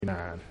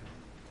59.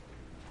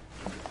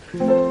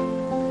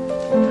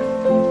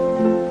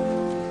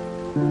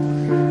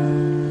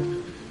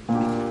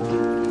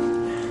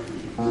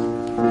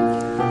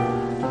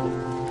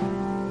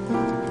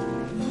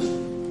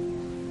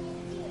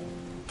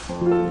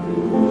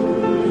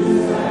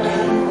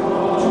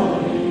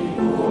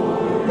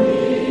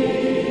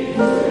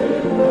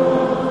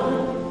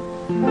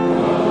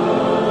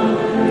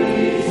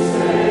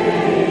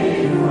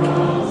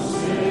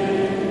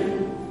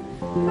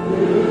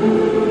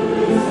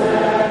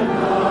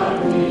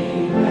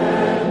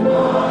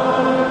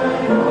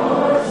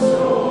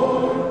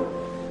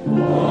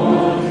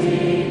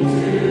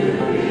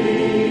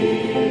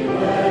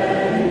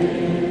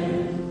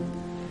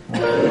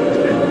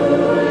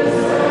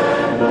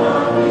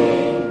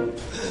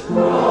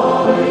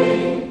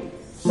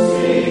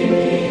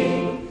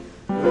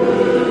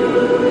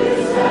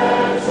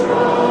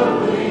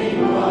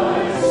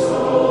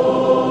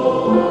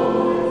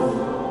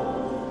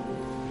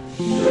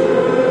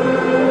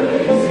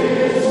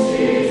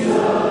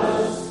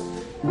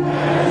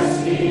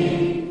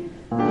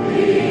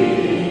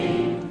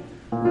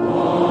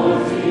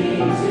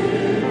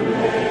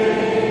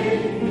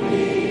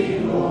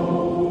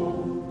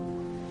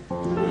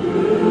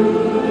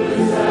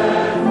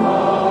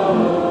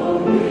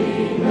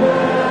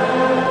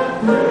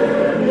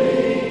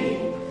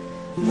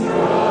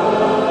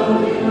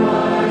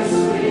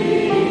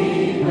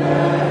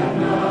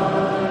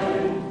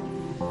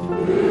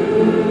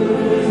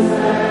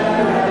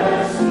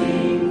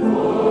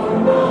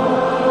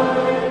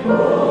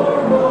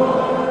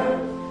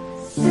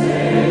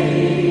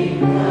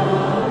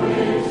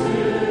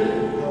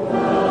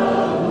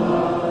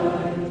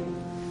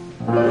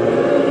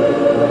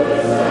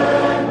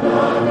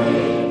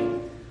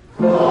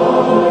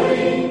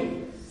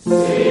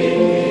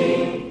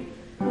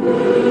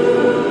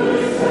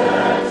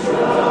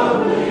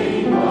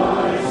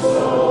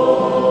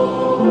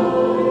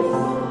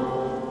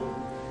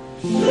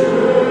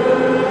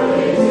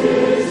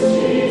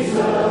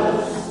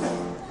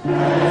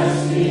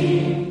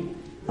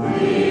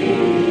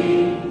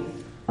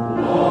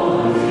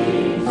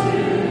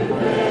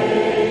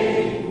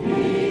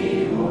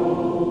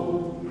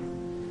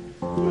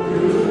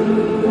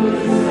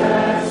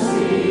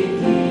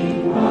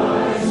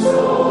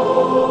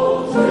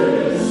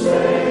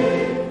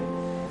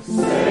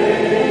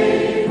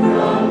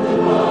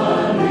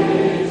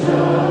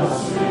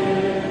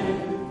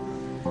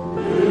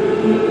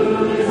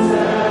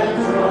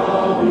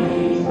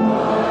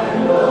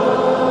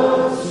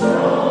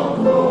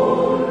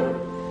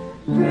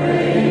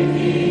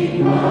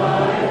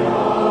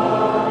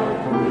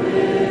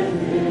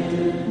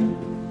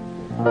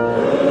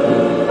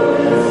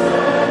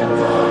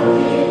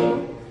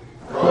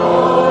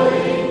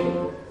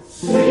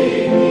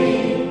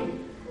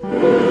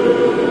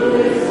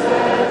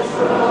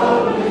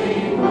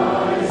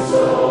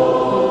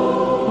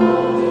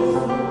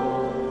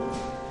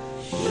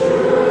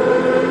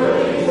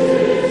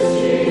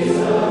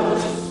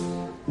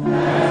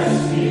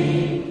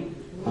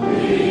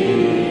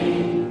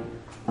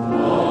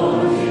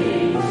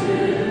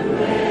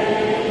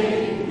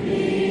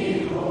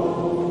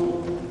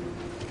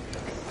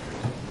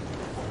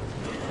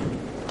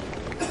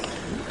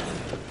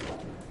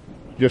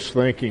 Just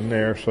thinking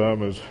there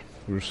some as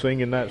we were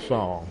singing that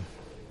song.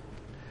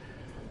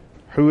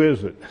 Who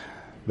is it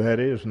that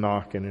is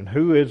knocking, and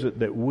who is it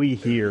that we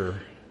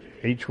hear,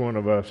 each one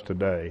of us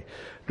today?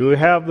 Do we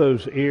have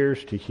those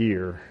ears to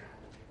hear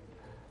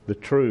the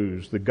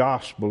truths, the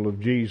gospel of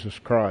Jesus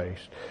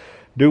Christ?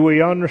 Do we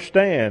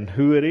understand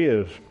who it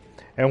is?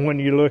 And when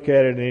you look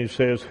at it and it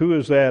says, who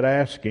is that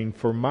asking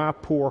for my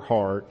poor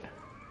heart?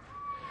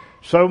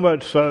 So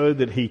much so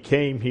that he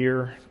came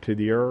here to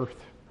the earth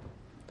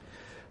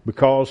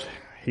because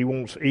he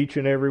wants each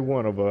and every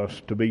one of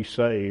us to be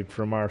saved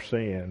from our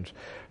sins.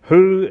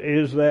 Who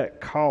is that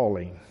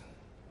calling?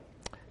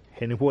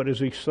 And what is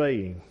he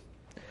saying?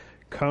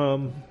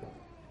 Come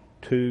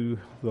to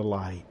the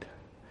light.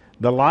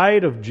 The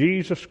light of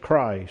Jesus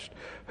Christ.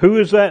 Who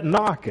is that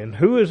knocking?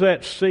 Who is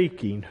that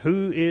seeking?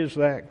 Who is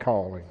that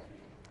calling?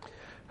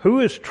 Who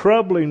is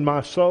troubling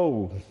my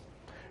soul?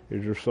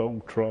 Is your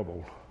soul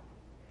troubled?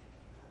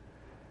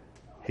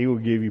 He will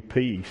give you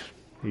peace.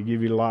 He'll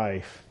give you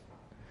life.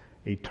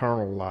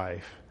 Eternal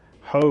life,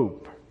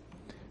 hope.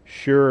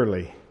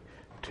 Surely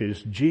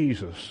 'tis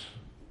Jesus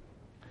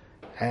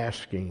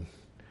asking,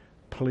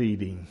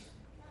 pleading,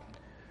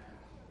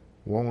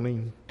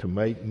 wanting to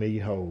make me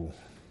whole,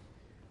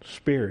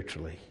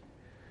 spiritually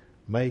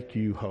make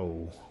you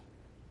whole.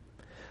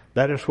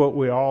 That is what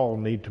we all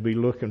need to be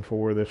looking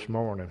for this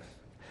morning.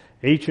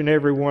 Each and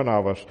every one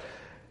of us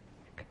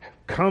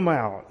come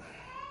out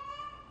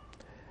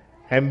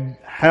and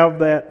have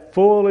that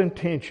full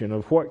intention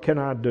of what can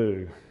I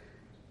do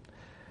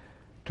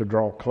to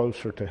draw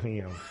closer to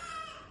him.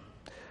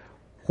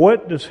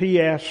 What does he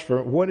ask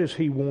for? What is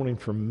he wanting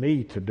for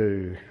me to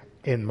do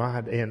in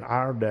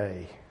our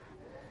day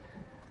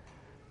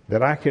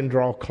that I can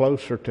draw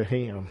closer to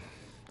him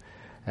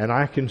and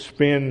I can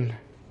spend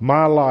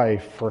my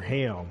life for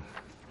him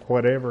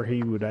whatever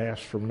He would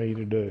ask for me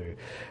to do.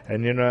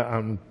 And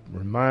I'm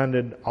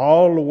reminded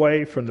all the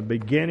way from the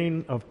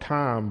beginning of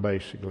time,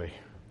 basically,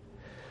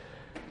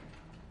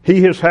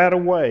 He has had a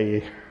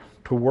way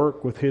to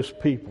work with His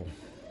people.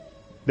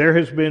 There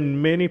has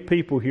been many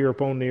people here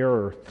upon the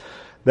earth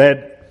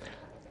that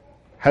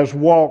has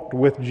walked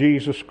with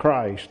Jesus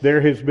Christ.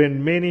 There has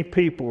been many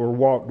people who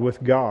walked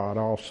with God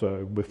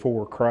also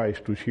before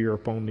Christ was here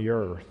upon the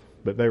earth,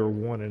 but they were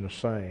one and the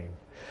same.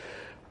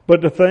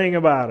 But the thing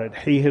about it,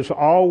 He has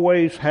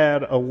always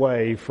had a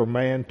way for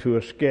man to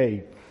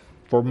escape,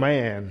 for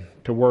man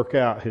to work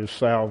out his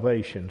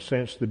salvation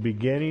since the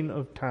beginning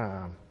of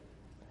time,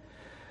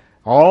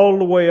 all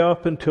the way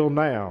up until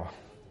now.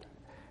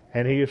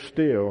 And He is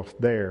still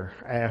there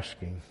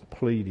asking,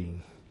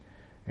 pleading,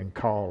 and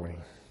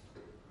calling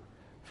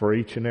for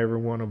each and every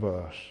one of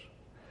us.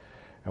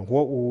 And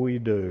what will we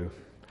do?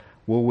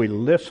 Will we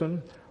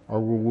listen, or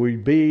will we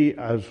be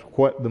as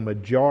what the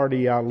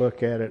majority, I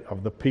look at it,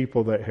 of the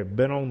people that have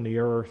been on the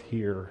earth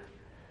here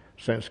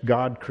since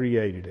God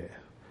created it?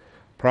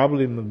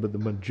 Probably the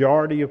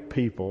majority of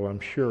people,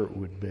 I'm sure it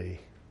would be,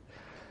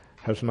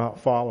 has not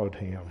followed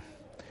Him.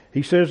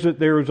 He says that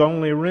there is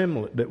only a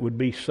remnant that would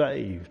be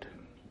saved.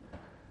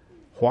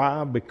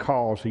 Why?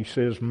 Because He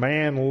says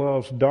man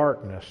loves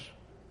darkness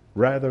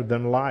rather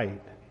than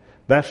light.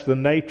 That's the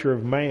nature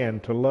of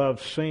man, to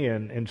love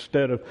sin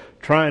instead of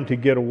trying to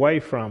get away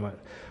from it.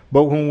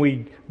 But when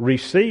we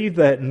receive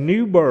that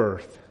new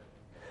birth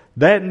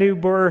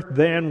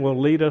then will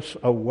lead us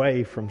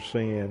away from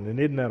sin. And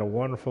isn't that a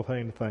wonderful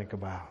thing to think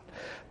about?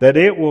 That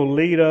it will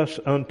lead us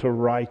unto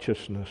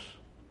righteousness.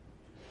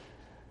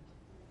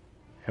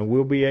 And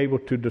we'll be able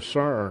to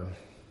discern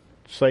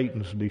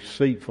Satan's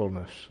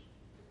deceitfulness.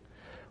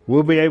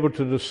 We'll be able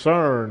to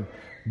discern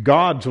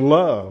God's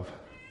love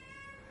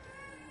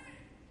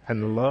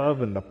and the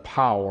love and the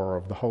power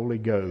of the Holy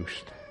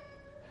Ghost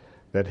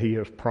that He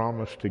has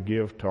promised to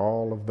give to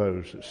all of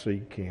those that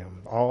seek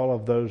Him, all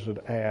of those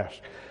that ask,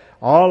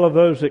 all of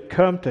those that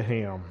come to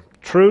Him,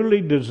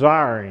 truly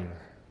desiring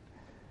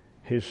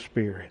His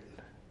Spirit.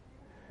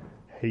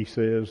 He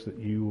says that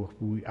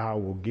I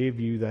will give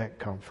you that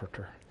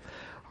Comforter.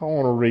 I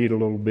want to read a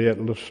little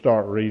bit. Let's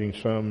start reading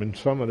some in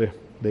some of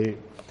the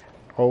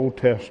Old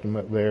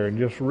Testament there, and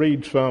just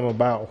read some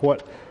about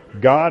what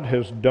God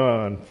has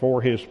done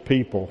for His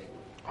people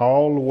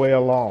all the way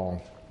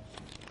along.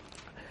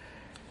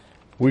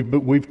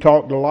 We've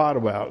talked a lot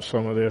about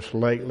some of this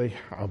lately,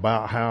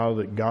 about how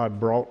that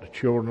God brought the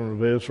children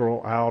of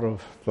Israel out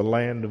of the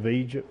land of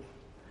Egypt.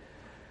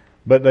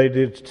 But they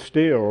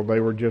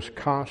were just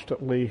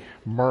constantly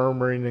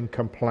murmuring and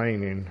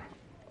complaining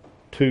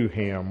to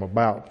Him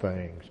about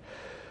things,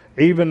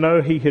 even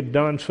though He had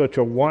done such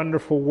a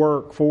wonderful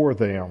work for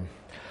them.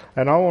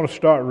 And I want to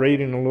start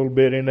reading a little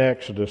bit in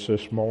Exodus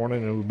this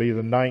morning. It will be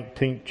the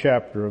 19th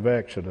chapter of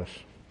Exodus.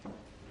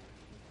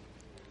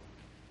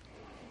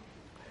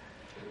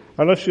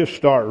 And let's just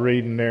start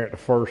reading there at the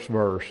first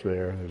verse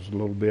there. There's a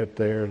little bit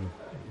there,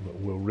 but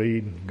we'll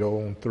read and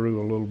go on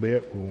through a little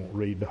bit. We won't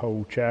read the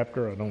whole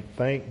chapter, I don't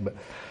think, but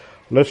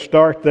let's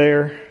start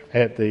there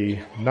at the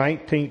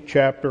 19th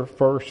chapter,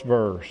 first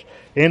verse.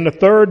 In the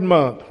 3rd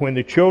month, when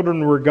the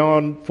children were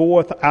gone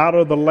forth out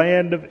of the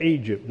land of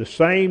Egypt, the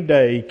same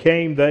day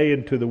came they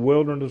into the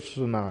wilderness of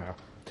Sinai.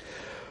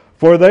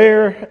 For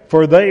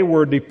they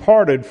were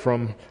departed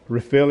from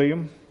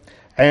Rephidim,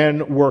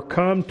 and were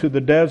come to the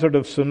desert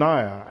of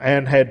Sinai,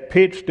 and had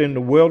pitched in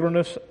the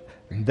wilderness.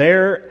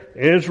 There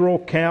Israel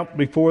camped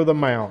before the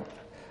mount.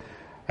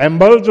 And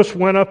Moses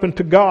went up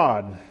unto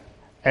God,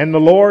 and the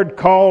Lord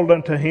called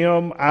unto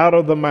him out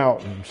of the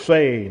mountain,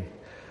 saying,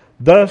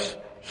 Thus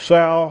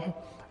shalt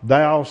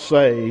thou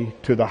say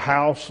to the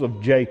house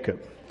of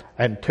Jacob,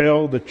 and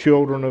tell the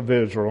children of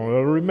Israel. Now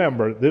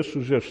remember, this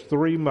was just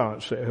 3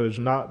 months. It was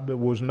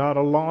not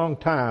a long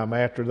time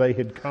after they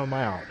had come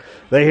out.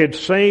 They had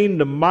seen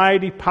the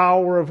mighty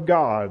power of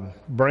God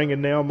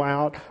bringing them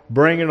out,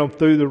 bringing them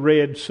through the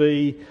Red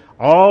Sea,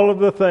 all of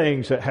the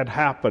things that had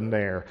happened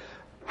there.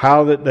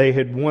 How that they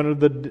had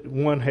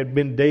one had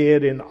been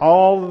dead in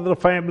all of the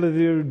family of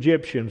the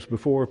Egyptians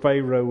before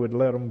Pharaoh would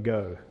let them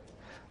go.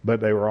 But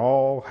they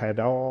had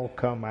all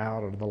come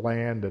out of the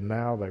land, and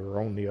now they were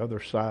on the other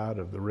side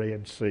of the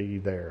Red Sea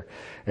there.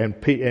 And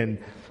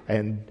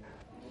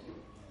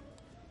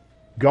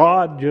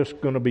God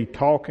just going to be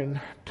talking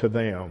to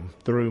them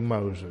through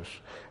Moses.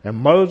 And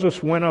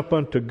Moses went up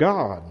unto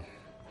God,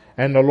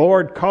 and the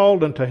Lord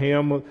called unto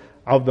him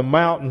of the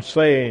mountain,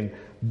 saying,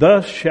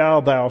 Thus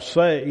shalt thou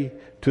say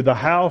to the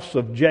house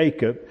of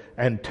Jacob,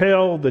 and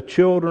tell the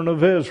children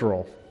of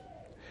Israel,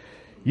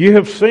 You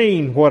have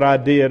seen what I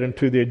did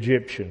unto the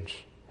Egyptians,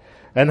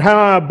 and how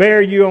I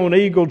bare you on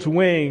eagle's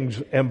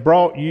wings, and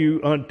brought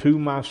you unto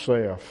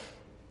myself.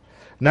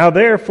 Now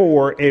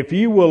therefore, if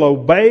you will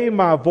obey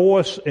my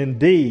voice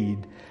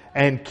indeed,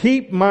 and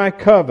keep my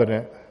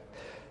covenant,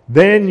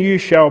 then you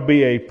shall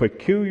be a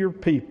peculiar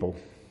people,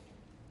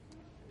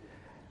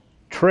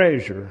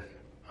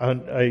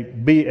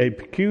 be a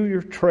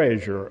peculiar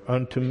treasure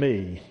unto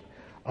me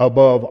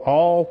above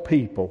all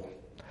people.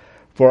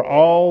 For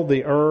all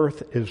the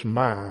earth is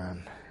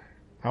mine.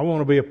 I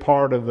want to be a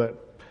part of that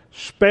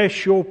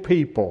special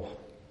people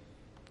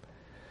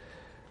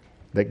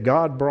that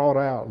God brought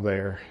out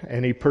there,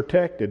 and He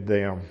protected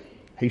them.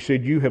 He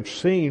said, you have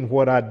seen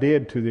what I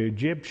did to the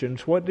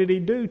Egyptians. What did He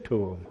do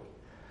to them?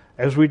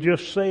 As we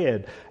just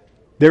said,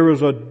 there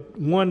was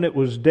one that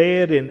was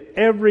dead in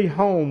every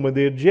home of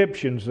the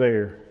Egyptians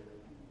there,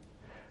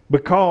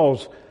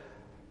 because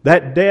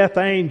that death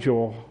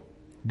angel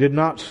did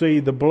not see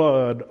the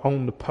blood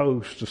on the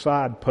posts, the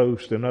side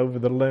posts, and over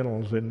the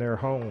lintels in their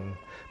home,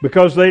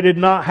 because they did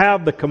not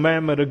have the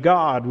commandment of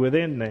God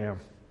within them.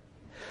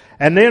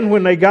 And then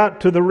when they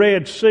got to the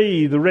Red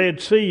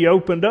Sea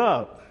opened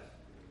up.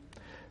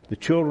 The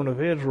children of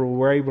Israel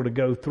were able to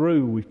go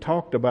through. We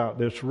talked about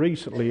this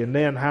recently, and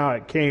then how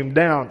it came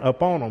down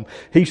upon them.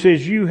 He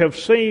says, you have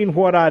seen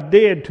what I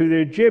did to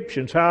the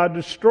Egyptians, how I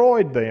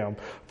destroyed them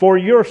for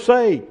your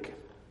sake,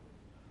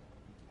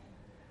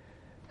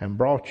 and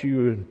brought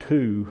you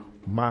into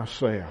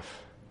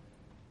myself.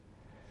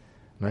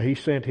 Now He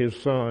sent His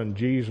Son,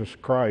 Jesus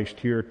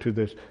Christ, here to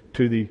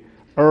the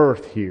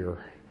earth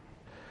here,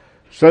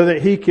 so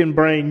that He can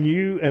bring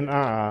you and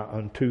I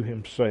unto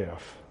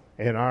Himself.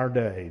 In our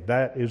day,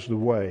 that is the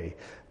way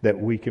that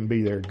we can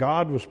be there.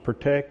 God was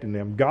protecting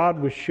them. God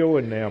was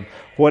showing them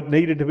what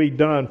needed to be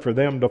done for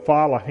them to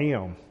follow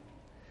Him.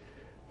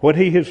 What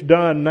He has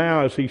done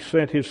now is He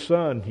sent His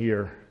Son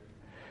here.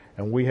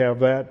 And we have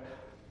that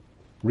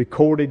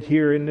recorded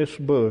here in this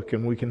book,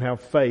 and we can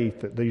have faith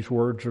that these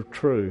words are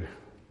true.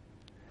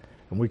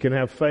 And we can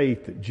have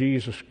faith that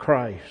Jesus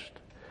Christ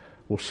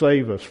will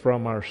save us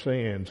from our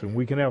sins. And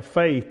we can have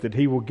faith that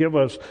He will give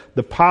us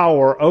the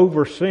power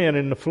over sin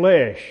in the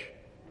flesh.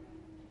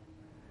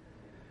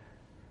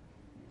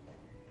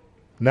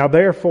 Now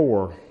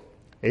therefore,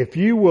 if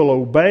you will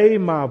obey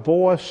my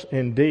voice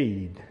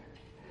indeed,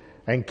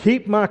 and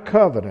keep my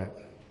covenant,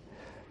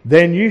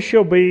 then you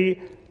shall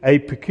be a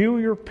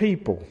peculiar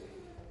people,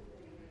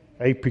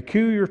 a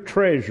peculiar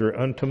treasure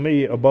unto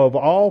me above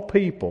all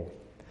people.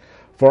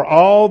 For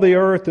all the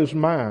earth is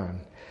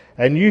mine,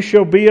 and you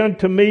shall be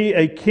unto me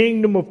a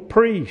kingdom of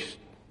priests,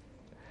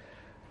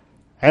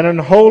 and an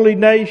holy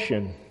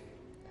nation.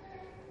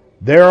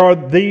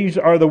 These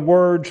are the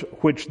words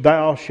which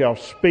thou shalt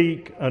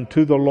speak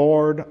unto the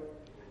Lord,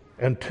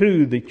 and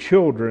to the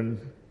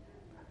children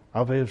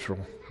of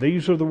Israel.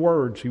 These are the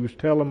words He was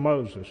telling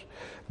Moses.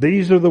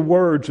 These are the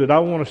words that I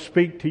want to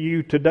speak to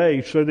you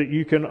today, so that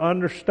you can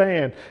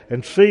understand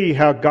and see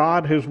how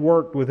God has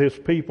worked with His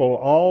people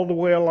all the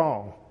way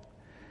along.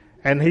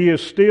 And He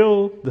is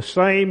still the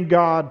same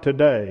God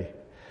today.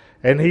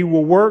 And He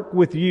will work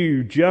with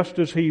you just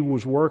as He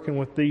was working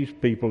with these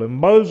people. And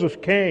Moses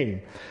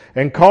came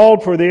and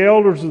called for the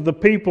elders of the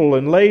people,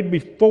 and laid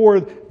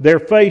before their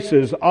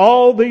faces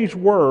all these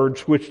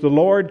words which the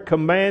Lord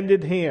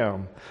commanded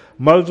him.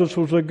 Moses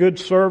was a good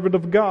servant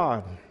of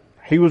God.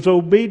 He was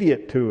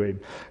obedient to Him.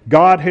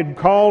 God had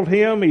called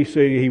him. He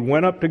said he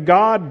went up to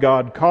God.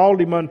 God called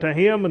him unto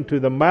him and to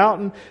the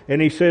mountain.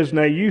 And He says,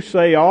 now you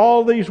say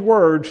all these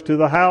words to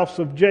the house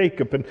of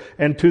Jacob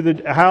and to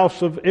the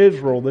house of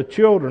Israel, the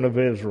children of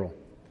Israel.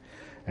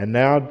 And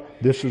now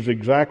this is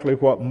exactly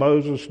what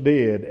Moses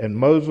did. And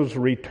Moses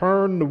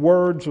returned the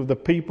words of the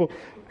people.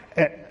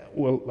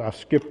 Well, I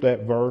skipped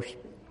that verse.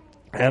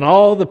 And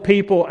all the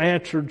people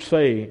answered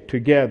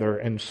together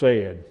and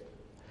said,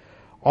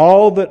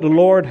 all that the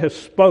Lord has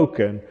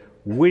spoken,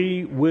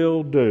 we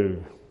will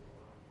do.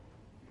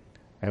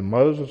 And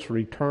Moses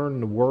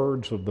returned the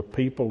words of the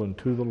people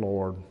unto the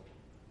Lord.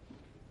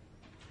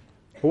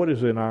 What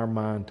is in our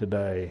mind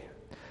today?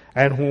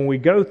 And when we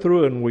go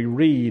through and we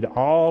read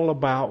all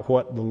about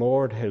what the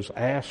Lord has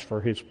asked for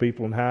His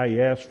people, and how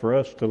He asked for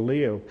us to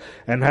live,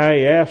 and how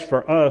He asked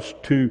for us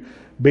to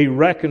be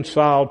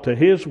reconciled to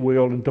His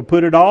will, and to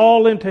put it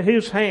all into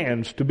His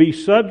hands, to be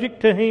subject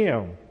to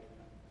Him,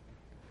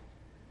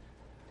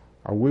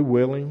 are we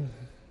willing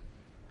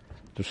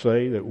to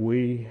say that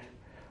we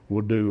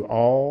will do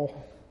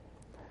all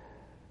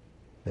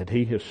that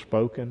He has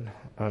spoken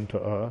unto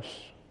us?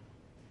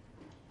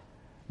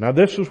 Now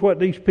this is what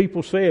these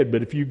people said,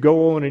 but if you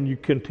go on and you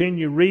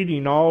continue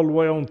reading all the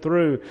way on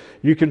through,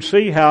 you can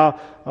see how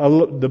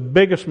the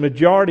biggest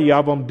majority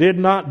of them did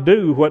not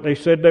do what they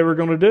said they were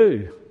going to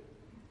do.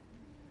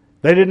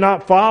 They did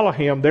not follow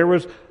Him. There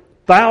was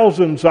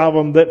thousands of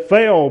them that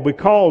fell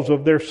because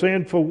of their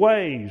sinful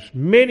ways,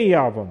 many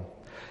of them.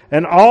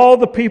 And all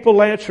the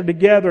people answered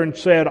together and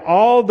said,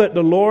 all that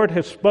the Lord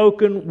has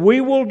spoken, we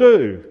will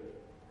do.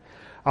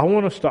 I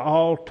want us to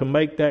all to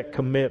make that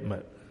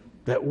commitment,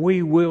 that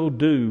we will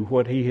do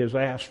what He has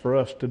asked for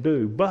us to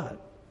do. But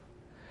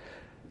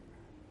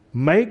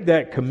make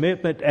that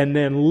commitment and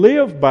then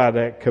live by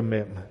that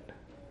commitment.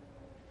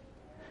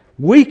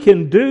 We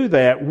can do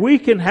that. We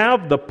can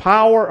have the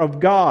power of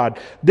God.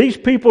 These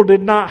people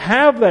did not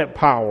have that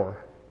power.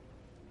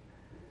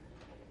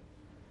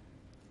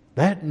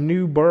 That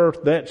new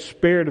birth, that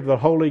Spirit of the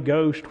Holy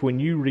Ghost, when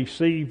you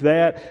receive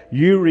that,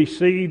 you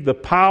receive the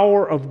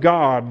power of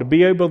God to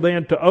be able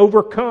then to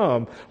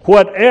overcome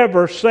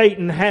whatever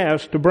Satan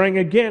has to bring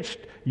against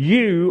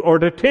you or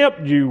to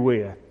tempt you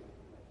with.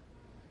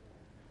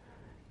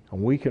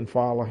 And we can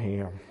follow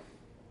Him.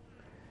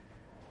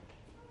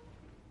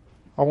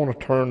 I want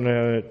to turn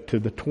to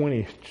the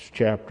 20th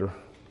chapter,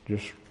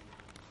 just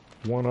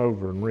one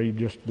over, and read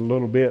just a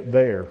little bit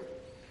there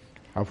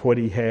of what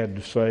he had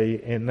to say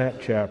in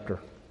that chapter.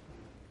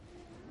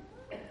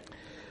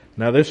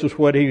 Now this is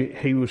what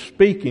he was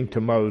speaking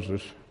to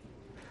Moses.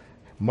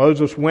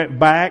 Moses went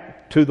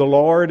back to the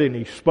Lord and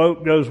he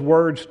spoke those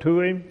words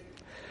to him.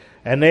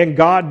 And then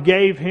God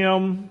gave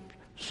him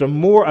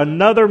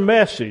another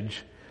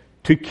message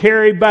to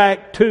carry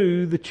back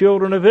to the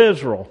children of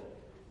Israel.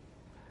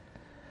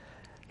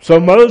 So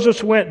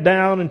Moses went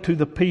down unto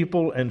the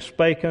people and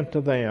spake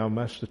unto them.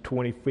 That's the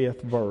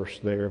 25th verse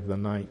there of the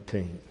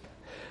 19th.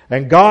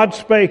 And God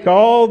spake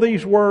all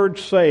these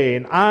words,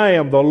 saying, I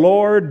am the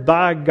Lord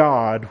thy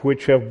God,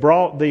 which have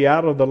brought thee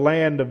out of the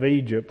land of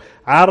Egypt,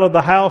 out of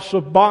the house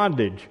of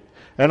bondage.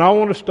 And I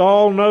want us to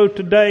all know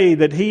today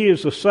that He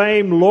is the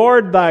same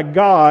Lord thy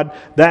God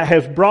that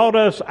has brought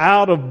us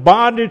out of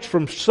bondage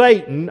from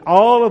Satan,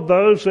 all of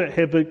those that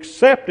have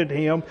accepted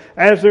Him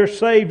as their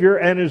Savior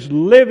and is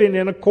living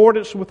in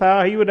accordance with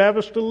how He would have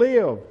us to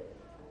live.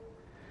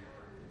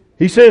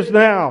 He says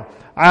now,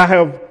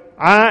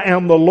 I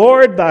am the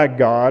Lord thy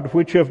God,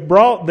 which have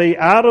brought thee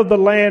out of the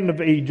land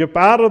of Egypt,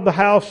 out of the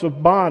house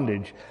of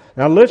bondage.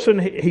 Now listen,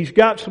 he's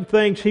got some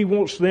things he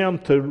wants them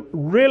to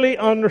really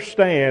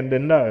understand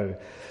and know.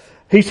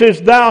 He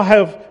says,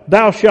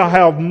 Thou shalt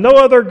have no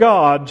other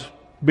gods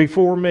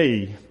before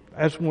me.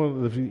 That's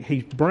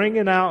he's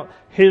bringing out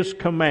His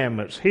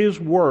commandments, His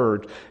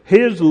words,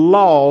 His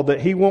law that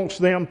He wants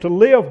them to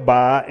live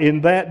by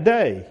in that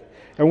day.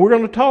 And we're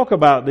going to talk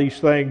about these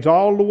things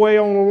all the way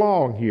on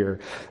along here.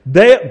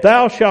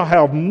 Thou shalt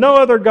have no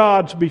other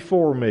gods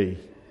before me.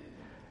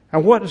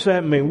 And what does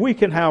that mean? We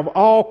can have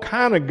all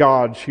kind of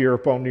gods here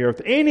upon the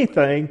earth.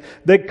 Anything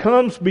that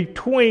comes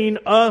between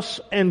us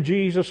and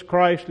Jesus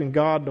Christ and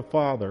God the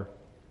Father.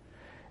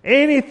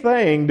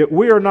 Anything that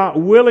we are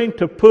not willing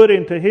to put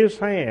into His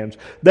hands,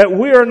 that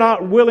we are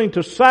not willing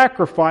to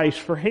sacrifice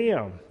for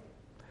Him,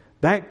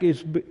 that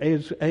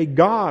is a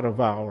God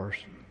of ours.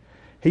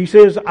 He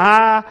says,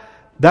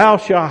 Thou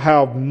shalt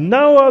have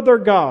no other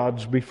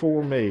gods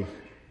before me.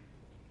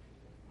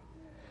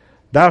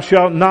 Thou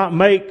shalt not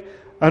make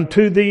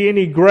unto thee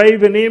any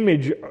graven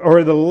image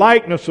or the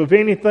likeness of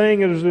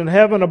anything that is in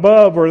heaven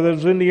above or that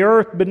is in the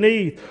earth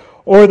beneath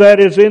or that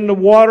is in the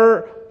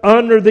water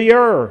under the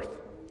earth.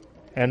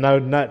 And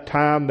in that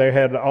time they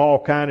had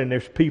all kind, and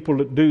there's people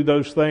that do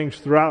those things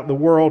throughout the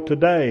world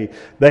today.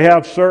 They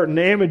have certain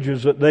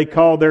images that they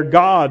call their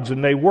gods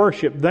and they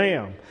worship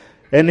them.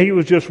 And he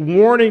was just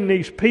warning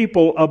these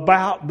people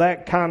about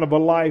that kind of a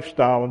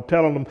lifestyle and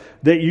telling them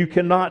that you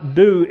cannot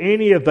do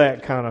any of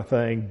that kind of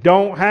thing.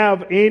 Don't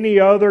have any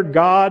other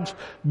gods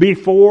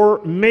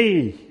before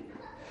me.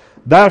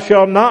 Thou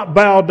shalt not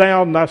bow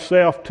down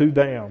thyself to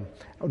them,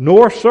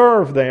 nor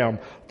serve them.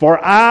 For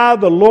I,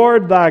 the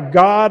Lord thy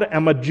God,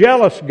 am a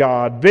jealous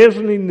God,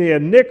 visiting the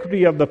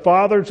iniquity of the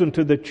fathers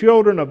unto the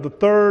children of the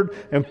third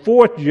and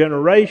fourth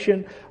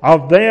generation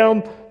of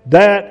them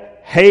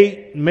that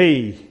hate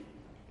me,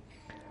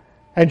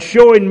 and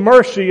showing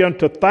mercy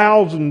unto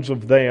thousands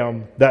of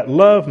them that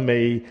love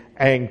me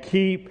and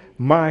keep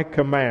my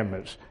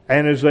commandments.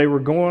 And as they were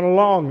going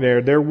along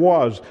there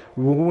was,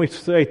 when we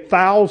say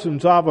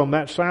thousands of them,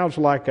 that sounds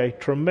like a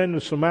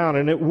tremendous amount,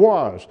 and it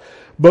was.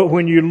 But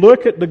when you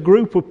look at the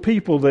group of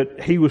people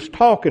that he was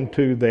talking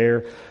to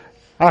there,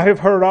 I have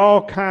heard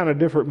all kind of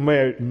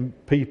different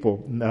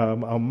people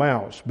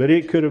amounts, but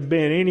it could have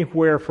been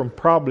anywhere from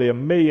probably 1.5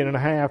 million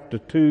to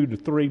 2 to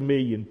 3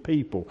 million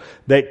people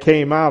that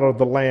came out of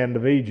the land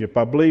of Egypt.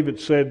 I believe it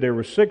said there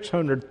were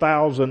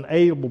 600,000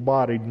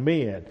 able-bodied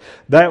men.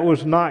 That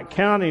was not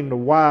counting the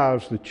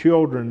wives, the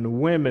children, the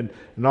women,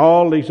 and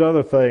all these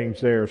other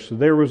things there. So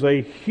there was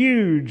a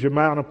huge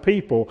amount of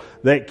people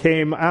that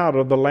came out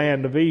of the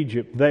land of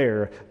Egypt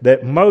there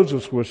that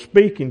Moses was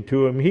speaking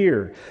to them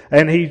here.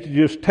 And he's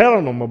just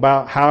telling them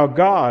about how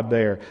God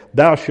there,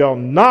 thou shalt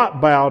not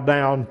bow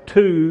down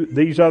to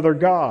these other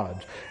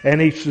gods.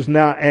 And he says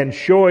now, and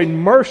showing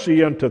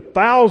mercy unto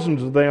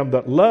thousands of them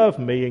that love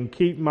me and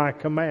keep my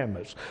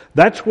commandments.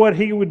 That's what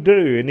he would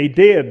do, and he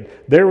did.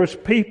 There was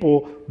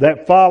people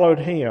that followed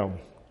him.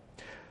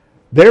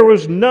 There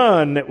was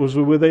none that was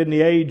within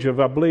the age of,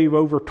 I believe,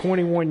 over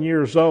 21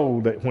 years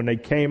old that when they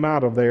came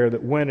out of there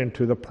that went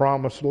into the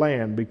promised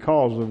land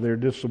because of their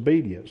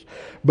disobedience.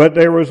 But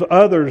there was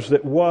others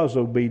that was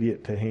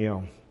obedient to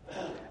him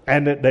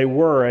and that they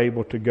were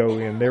able to go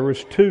in. There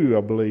was 2,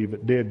 I believe,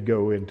 that did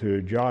go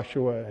into,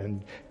 Joshua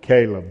and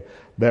Caleb,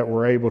 that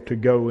were able to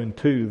go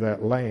into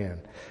that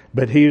land.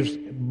 But he's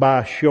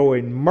by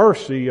showing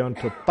mercy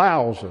unto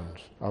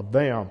thousands of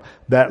them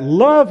that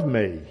love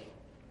me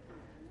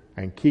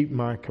and keep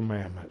my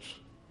commandments.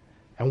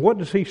 And what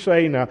does he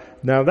say now?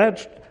 Now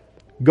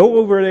Go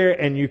over there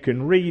and you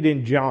can read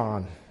in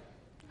John.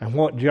 And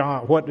what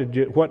did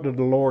the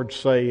Lord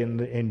say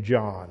in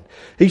John?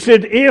 He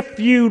said, if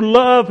you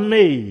love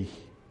me,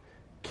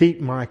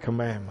 keep my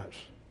commandments.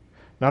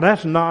 Now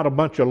that's not a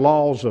bunch of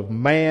laws of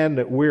man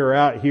that we're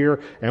out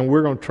here and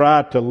we're going to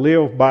try to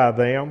live by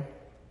them.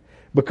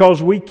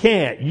 Because we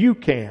can't. You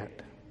can't.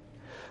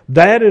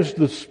 That is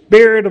the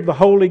Spirit of the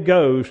Holy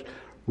Ghost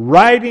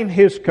writing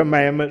His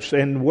commandments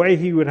in the way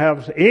He would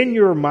have in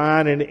your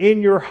mind and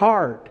in your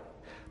heart.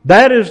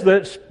 That is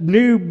that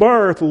new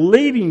birth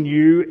leading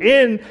you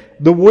in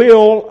the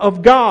will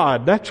of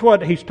God. That's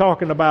what he's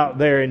talking about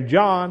there in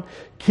John.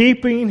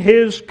 Keeping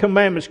His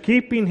commandments,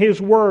 keeping His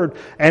word.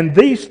 And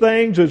these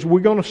things, as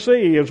we're going to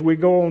see as we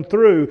go on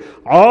through,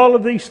 all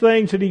of these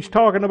things that he's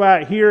talking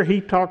about here,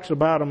 he talks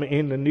about them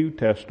in the New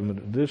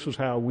Testament. This is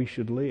how we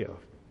should live.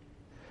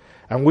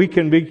 And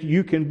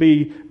you can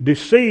be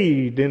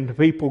deceived into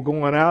people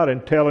going out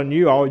and telling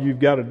you all you've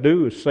got to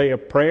do is say a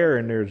prayer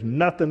and there's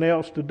nothing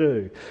else to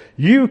do.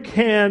 You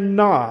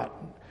cannot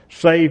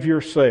save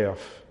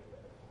yourself.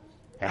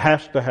 It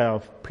has to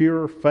have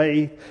pure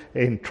faith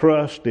and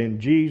trust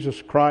in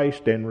Jesus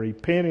Christ and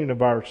repenting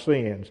of our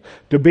sins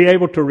to be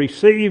able to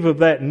receive of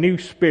that new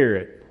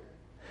Spirit.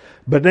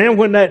 But then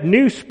when that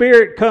new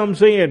Spirit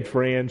comes in,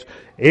 friends,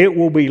 it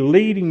will be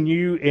leading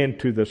you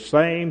into the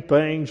same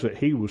things that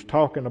he was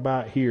talking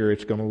about here.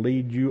 It's going to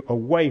lead you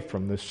away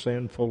from this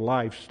sinful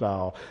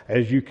lifestyle.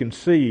 As you can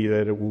see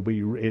that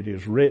it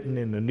is written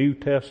in the New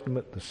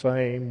Testament the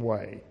same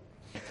way.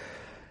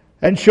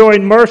 And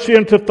showing mercy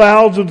unto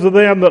thousands of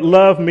them that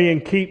love me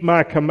and keep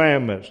my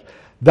commandments.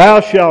 Thou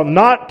shalt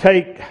not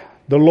take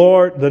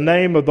the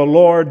name of the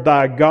Lord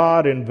thy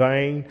God in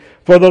vain.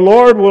 For the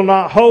Lord will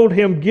not hold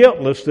him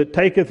guiltless that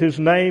taketh his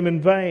name in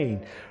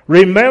vain.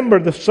 Remember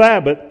the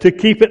Sabbath to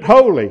keep it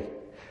holy.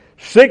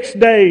 6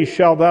 days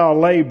shalt thou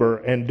labor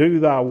and do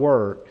thy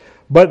work.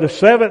 But the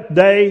seventh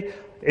day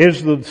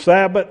is the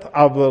Sabbath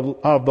of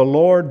the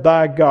Lord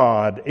thy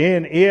God.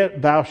 In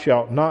it thou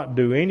shalt not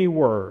do any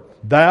work.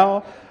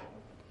 Thou,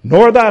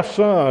 nor thy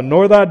son,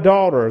 nor thy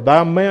daughter,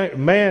 thy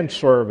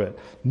manservant,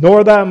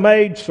 nor thy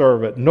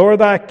maidservant, nor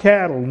thy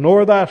cattle,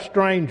 nor thy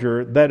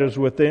stranger that is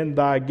within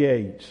thy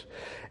gates.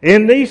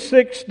 In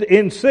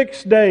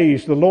 6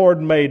 days the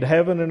Lord made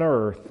heaven and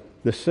earth,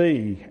 the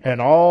sea,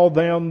 and all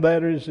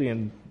that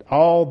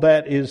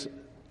is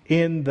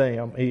in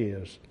them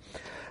is,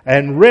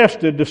 and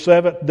rested the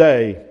seventh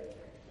day.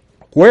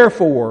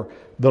 Wherefore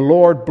the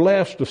Lord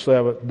blessed the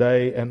seventh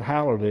day and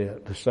hallowed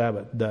it the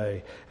Sabbath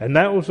day. And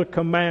that was a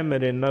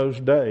commandment in those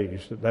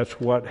days. That's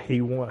what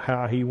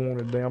how he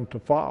wanted them to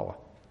follow.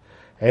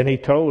 And he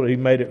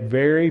made it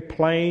very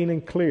plain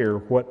and clear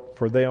what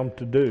for them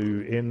to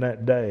do in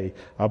that day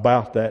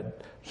about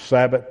that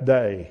Sabbath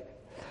day.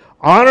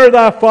 Honor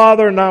thy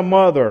father and thy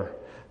mother,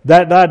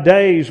 that thy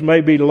days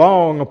may be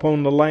long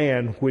upon the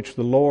land which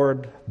the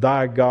Lord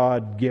thy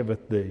God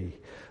giveth thee.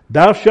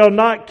 Thou shalt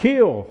not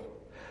kill.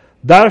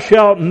 Thou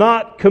shalt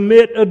not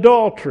commit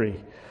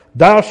adultery.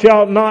 Thou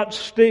shalt not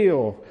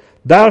steal.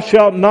 Thou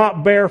shalt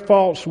not bear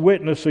false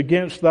witness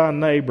against thy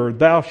neighbor.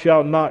 Thou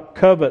shalt not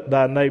covet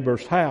thy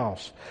neighbor's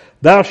house.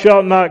 Thou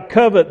shalt not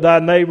covet thy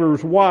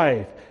neighbor's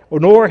wife,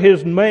 nor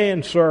his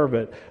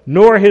manservant,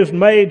 nor his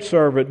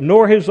maidservant,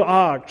 nor his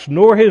ox,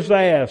 nor his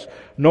ass,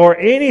 nor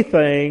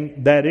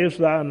anything that is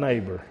thy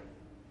neighbor.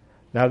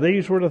 Now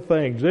these were the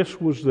things. This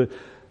was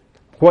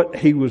what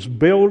he was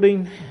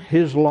building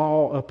his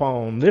law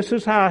upon. This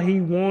is how he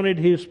wanted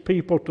his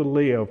people to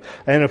live.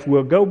 And if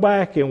we'll go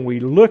back and we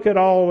look at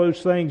all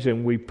those things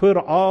and we put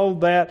all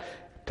that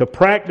to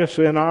practice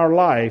in our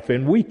life,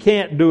 and we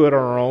can't do it on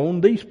our own.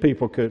 These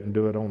people couldn't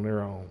do it on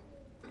their own.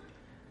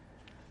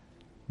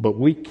 But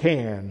we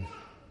can.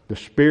 The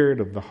Spirit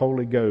of the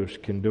Holy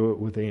Ghost can do it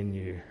within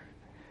you.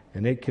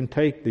 And it can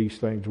take these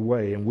things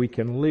away, and we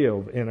can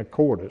live in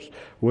accordance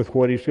with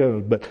what He's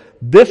given. But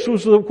this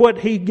was what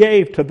He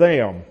gave to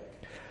them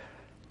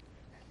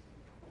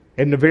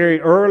in the very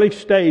early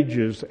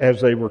stages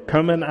as they were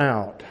coming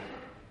out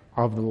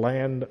of the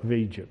land of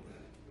Egypt.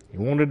 He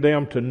wanted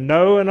them to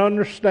know and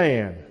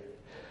understand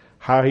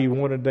how He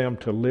wanted them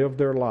to live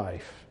their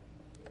life.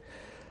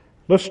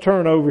 Let's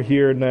turn over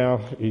here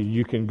now.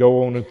 You can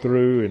go on and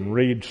through and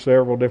read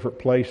several different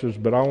places,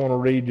 but I want to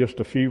read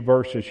just a few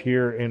verses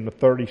here in the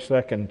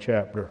 32nd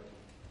chapter.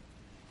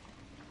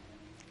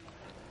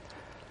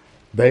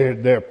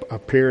 A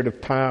period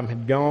of time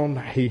had gone.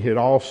 He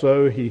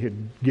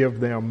had given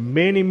them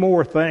many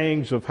more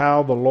things of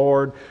how the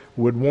Lord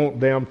would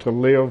want them to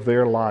live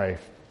their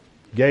life.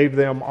 Gave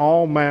them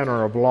all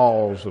manner of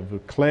laws of the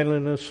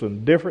cleanliness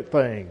and different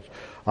things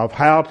of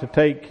how to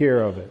take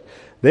care of it.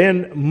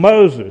 Then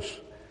Moses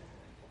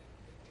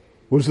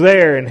was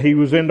there, and he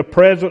was in the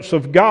presence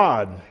of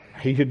God.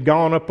 He had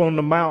gone up on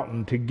the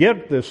mountain to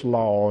get this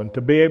law and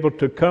to be able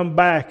to come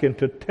back and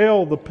to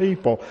tell the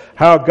people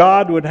how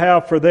God would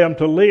have for them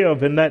to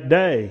live in that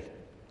day.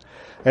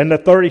 In the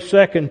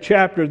 32nd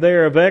chapter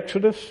there of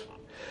Exodus,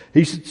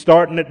 he's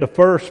starting at the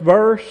first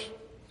verse.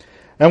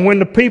 And when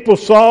the people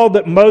saw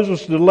that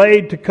Moses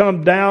delayed to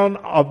come down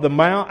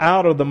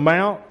out of the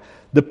mount,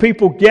 the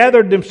people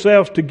gathered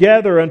themselves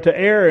together unto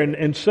Aaron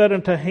and said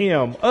unto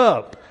him,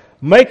 Up,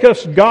 make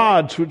us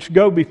gods which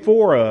go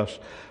before us.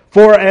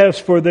 For as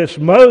for this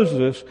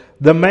Moses,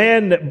 the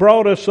man that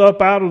brought us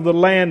up out of the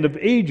land of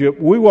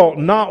Egypt, we wot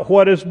not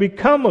what has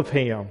become of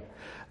him.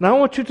 Now I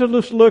want you to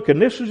just look,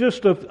 and this is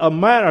just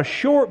a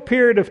short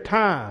period of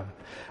time.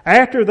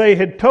 After they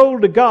had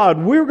told to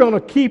God, we're going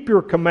to keep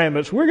your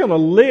commandments. We're going to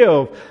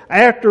live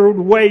after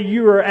the way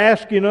you are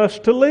asking us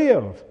to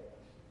live.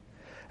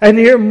 And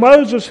here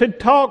Moses had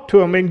talked to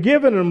them and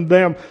given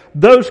them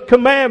those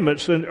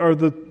commandments, or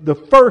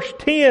the first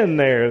 10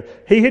 there.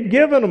 He had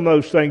given them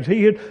those things.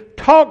 He had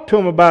talked to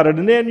them about it.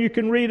 And then you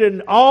can read it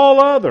in all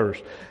others.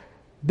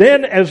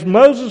 Then as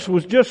Moses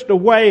was just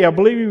away, I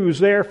believe he was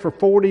there for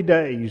 40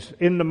 days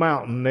in the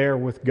mountain there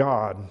with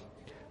God,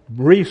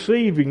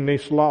 receiving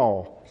this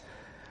law.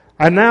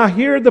 And now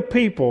here the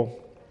people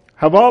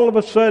have all of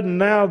a sudden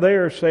now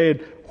they're saying,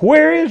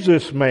 where is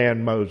this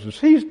man Moses?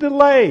 He's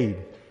delayed.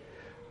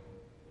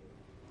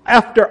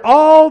 After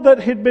all that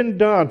had been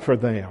done for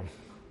them,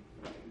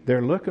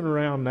 they're looking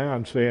around now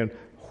and saying,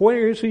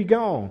 where is he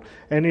gone?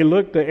 And he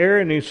looked to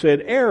Aaron and he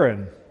said,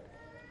 Aaron,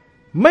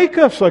 make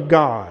us a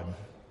god.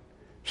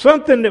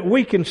 Something that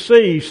we can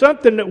see,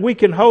 something that we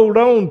can hold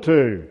on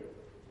to.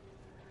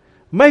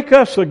 Make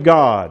us a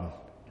god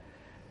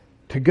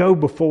to go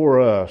before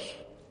us.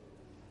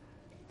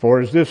 For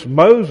as this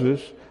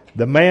Moses,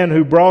 the man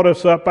who brought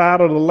us up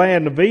out of the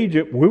land of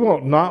Egypt, we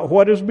want not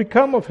what has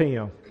become of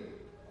him.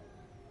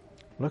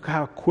 Look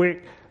how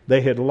quick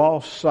they had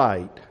lost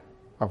sight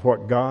of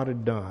what God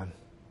had done.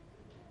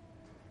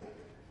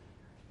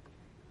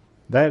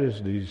 That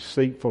is the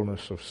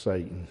deceitfulness of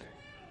Satan.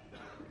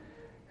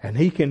 And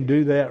he can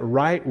do that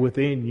right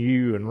within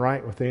you and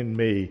right within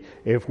me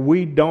if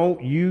we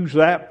don't use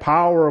that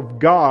power of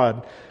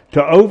God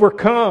to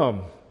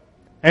overcome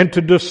and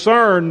to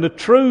discern the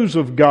truths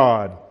of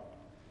God.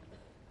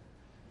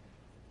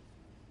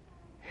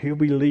 He'll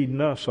be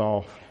leading us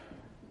off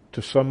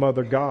to some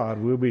other God.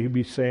 We'll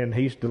be saying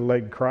he's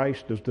delayed,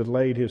 Christ has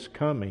delayed his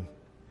coming.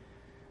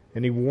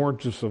 And he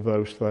warns us of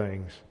those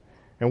things.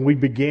 And we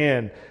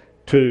began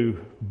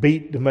to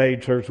beat the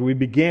maid church. We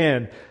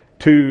began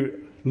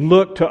to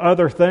look to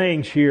other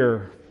things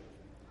here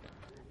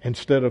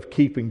instead of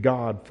keeping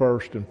God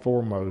first and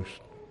foremost.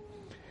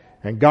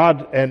 And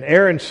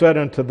Aaron said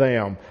unto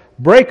them,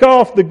 Break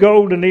off the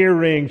golden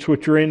earrings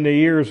which are in the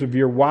ears of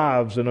your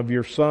wives and of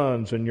your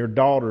sons and your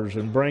daughters,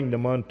 and bring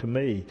them unto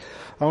me.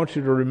 I want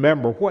you to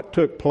remember what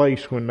took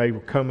place when they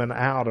were coming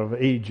out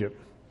of Egypt.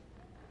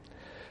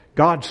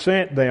 God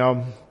sent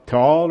them to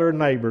all their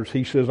neighbors.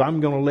 He says,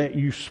 I'm going to let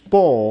you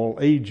spoil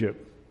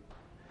Egypt.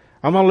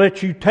 I'm going to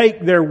let you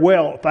take their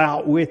wealth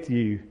out with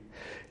you.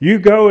 You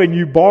go and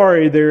you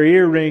borrow their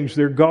earrings,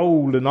 their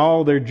gold, and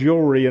all their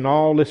jewelry and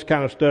all this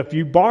kind of stuff.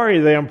 You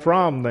borrow them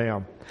from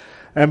them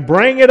and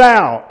bring it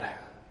out.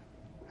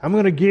 I'm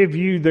going to give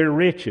you their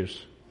riches.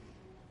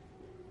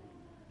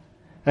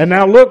 And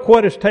now look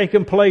what has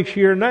taken place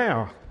here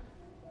now.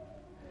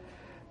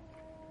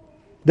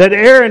 That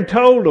Aaron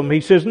told them,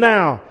 he says,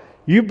 now,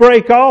 you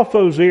break off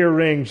those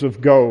earrings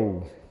of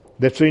gold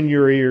that's in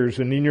your ears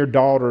and in your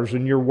daughters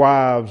and your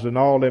wives and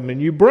all them,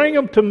 and you bring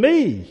them to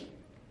me.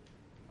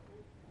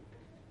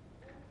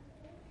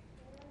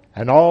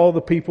 And all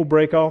the people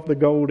break off the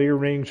gold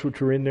earrings which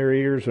were in their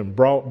ears and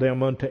brought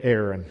them unto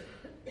Aaron.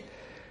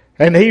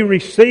 And he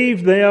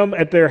received them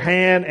at their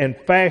hand and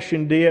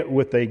fashioned it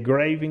with a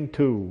graving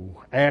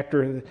tool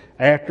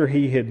after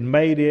he had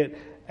made it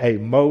a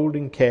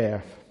molding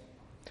calf.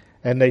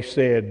 And they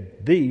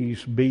said,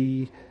 These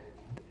be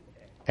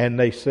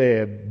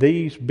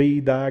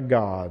thy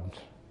gods,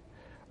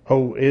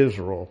 O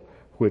Israel,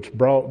 which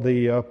brought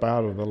thee up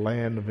out of the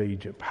land of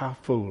Egypt. How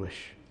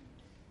foolish.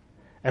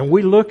 And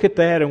we look at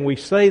that and we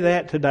say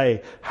that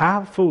today.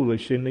 How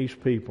foolish in these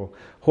people.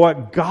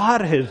 What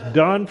God has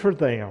done for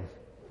them.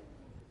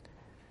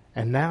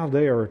 And now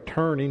they are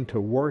turning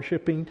to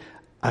worshiping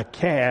a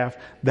calf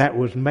that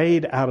was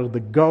made out of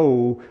the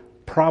gold,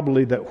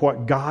 probably that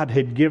what God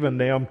had given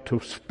them to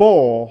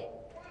spoil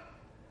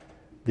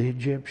the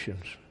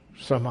Egyptians.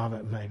 Some of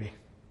it maybe.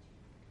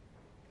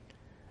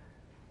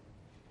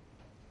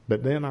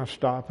 But then I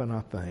stop and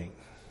I think,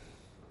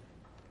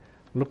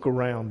 look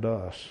around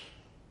us.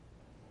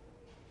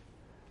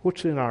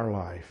 What's in our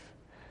life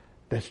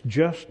that's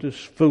just as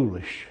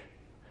foolish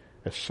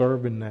as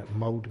serving that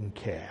molten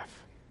calf?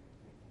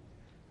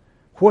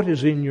 What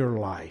is in your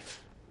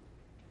life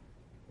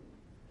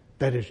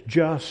that is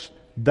just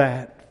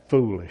that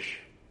foolish?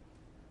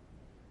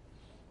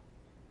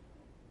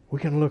 We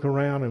can look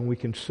around and we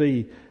can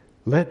see,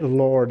 let the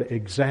Lord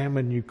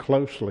examine you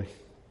closely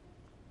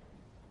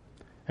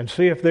and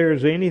see if there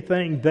is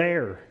anything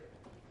there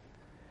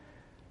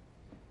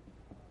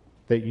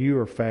that you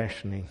are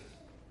fashioning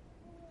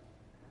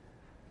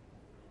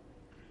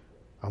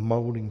a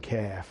molten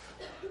calf,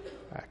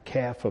 a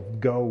calf of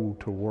gold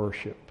to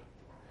worship,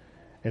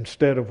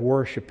 instead of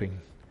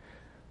worshiping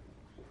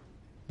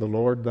the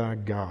Lord thy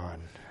God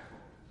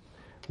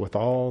with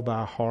all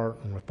thy heart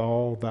and with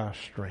all thy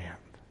strength.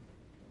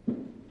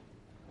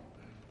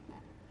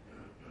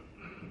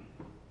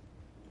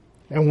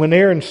 And when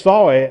Aaron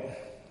saw it,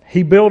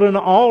 he built an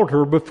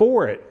altar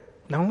before it.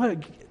 Now look,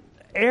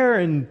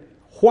 Aaron,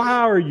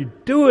 why are you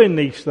doing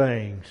these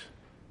things?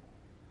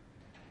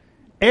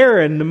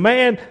 Aaron, the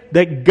man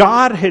that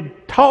God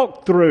had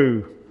talked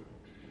through.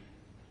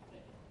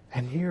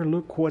 And here,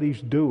 look what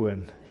he's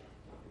doing.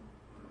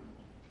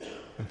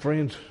 And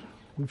friends,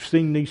 we've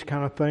seen these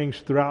kind of things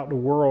throughout the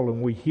world,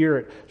 and we hear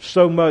it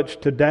so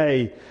much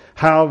today,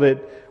 how that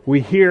we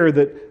hear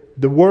that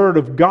the Word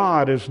of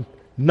God is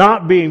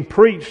not being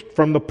preached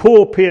from the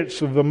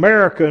pulpits of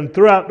America and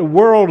throughout the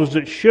world as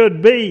it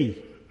should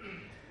be.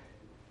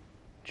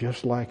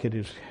 Just like it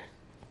is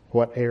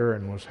what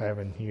Aaron was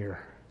having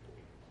here.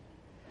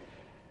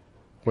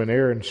 When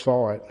Aaron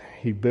saw it,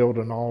 he built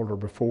an altar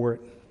before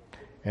it.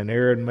 And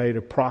Aaron made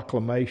a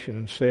proclamation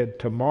and said,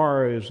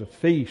 tomorrow is a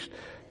feast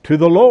to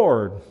the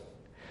Lord.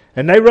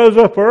 And they rose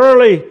up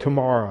early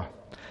tomorrow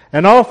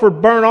and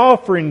offered burnt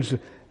offerings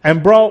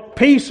and brought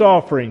peace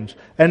offerings.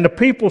 And the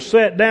people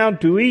sat down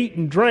to eat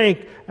and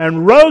drink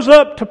and rose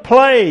up to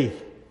play.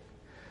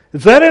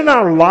 Is that in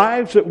our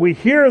lives that we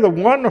hear the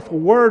wonderful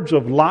words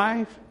of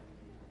life?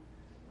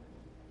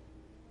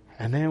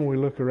 And then we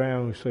look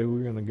around and we say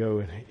we're going to go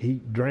and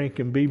eat, drink,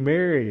 and be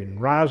merry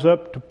and rise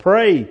up to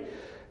pray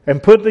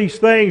and put these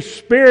things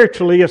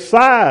spiritually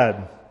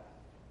aside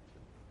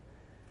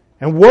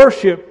and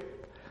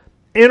worship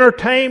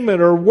entertainment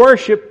or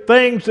worship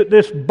things that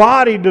this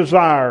body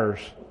desires.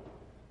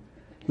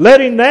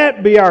 Letting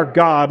that be our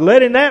God.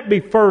 Letting that be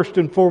first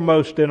and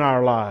foremost in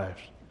our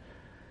lives.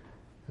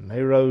 And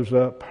they rose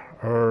up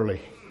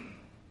early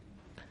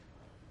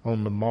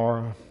on the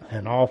morrow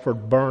and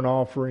offered burnt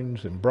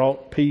offerings and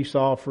brought peace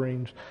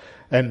offerings.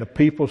 And the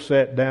people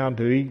sat down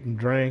to eat and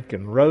drink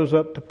and rose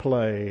up to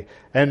play.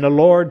 And the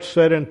Lord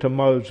said unto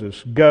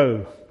Moses,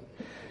 Go,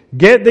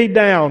 get thee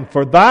down,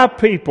 for thy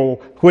people,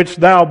 which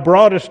thou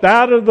broughtest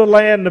out of the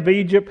land of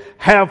Egypt,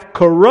 have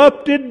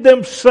corrupted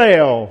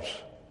themselves.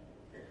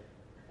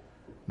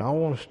 Now I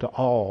want us to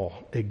all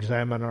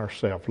examine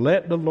ourselves.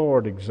 Let the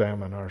Lord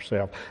examine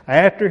ourselves.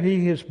 After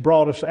He has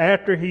brought us,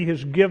 after He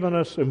has given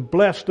us and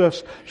blessed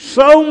us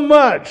so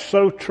much,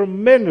 so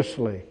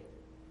tremendously,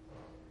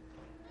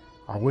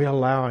 are we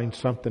allowing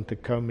something to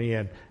come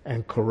in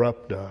and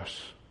corrupt us?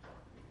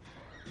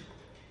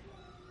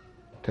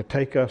 To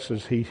take us,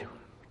 as He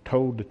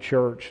told the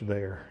church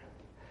there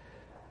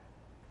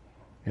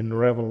in the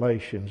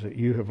Revelations, that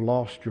you have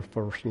lost your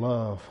first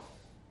love.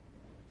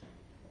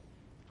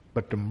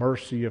 But the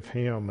mercy of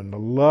Him and the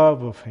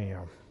love of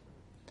Him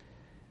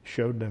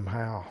showed them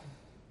how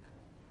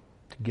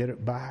to get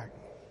it back.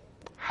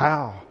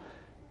 How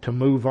to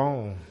move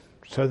on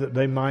so that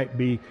they might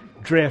be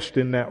dressed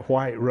in that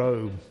white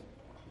robe.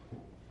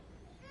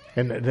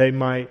 And that they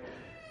might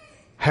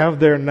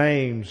have their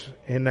names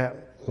in that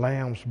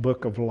Lamb's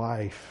book of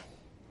life.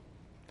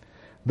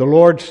 The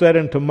Lord said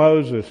unto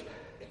Moses,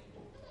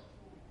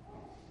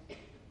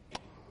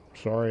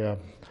 I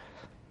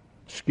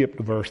skipped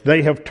the verse.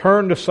 They have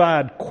turned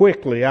aside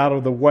quickly out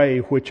of the way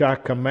which I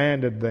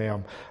commanded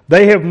them.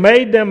 They have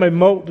made them a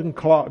molten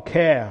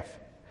calf,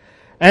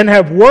 and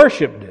have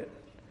worshipped it,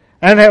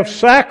 and have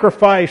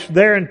sacrificed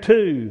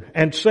thereunto,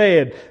 and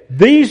said,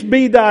 These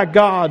be thy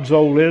gods,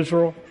 O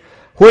Israel,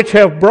 which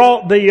have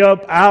brought thee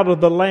up out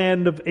of the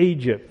land of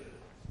Egypt.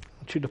 I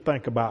want you to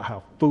think about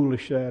how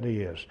foolish that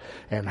is,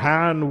 and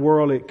how in the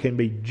world it can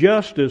be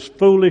just as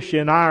foolish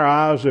in our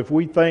eyes if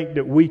we think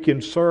that we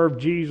can serve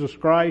Jesus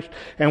Christ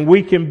and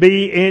we can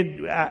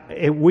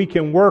we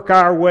can work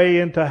our way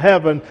into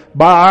heaven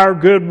by our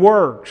good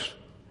works.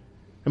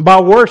 And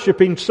by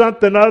worshiping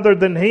something other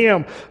than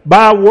Him,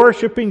 by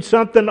worshiping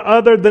something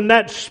other than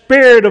that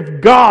Spirit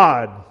of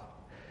God.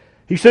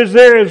 He says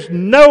there is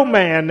no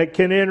man that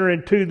can enter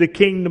into the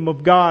kingdom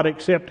of God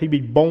except he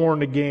be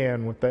born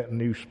again with that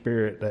new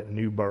spirit, that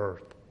new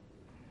birth.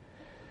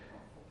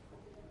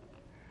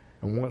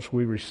 And once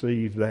we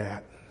receive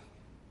that,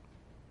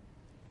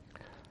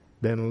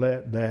 then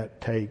let that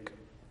take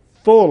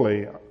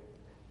fully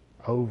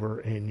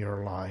over in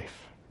your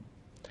life.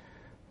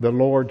 The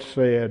Lord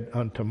said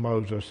unto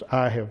Moses,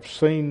 I have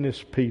seen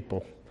this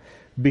people.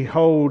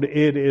 Behold,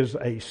 it is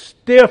a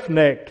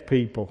stiff-necked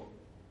people.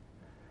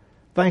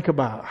 Think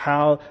about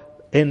how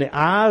in the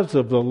eyes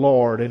of the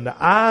Lord, in the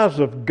eyes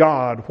of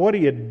God, what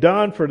He had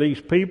done for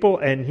these people,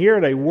 and here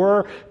they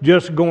were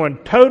just going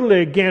totally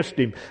against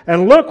Him.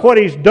 And look what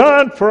He's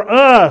done for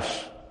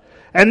us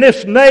and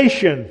this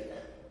nation.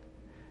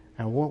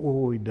 And what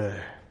will we do?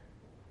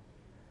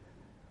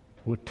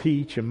 We'll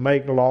teach and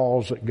make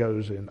laws that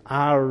goes in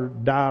our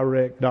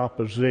direct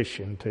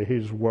opposition to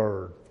His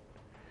Word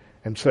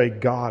and say,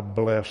 God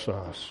bless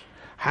us.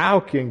 How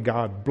can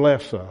God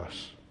bless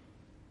us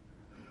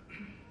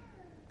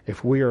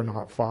if we are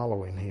not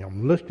following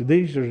Him? Look,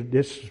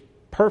 this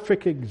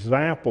perfect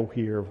example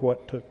here of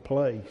what took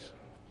place.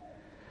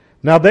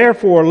 Now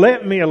therefore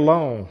let me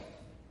alone,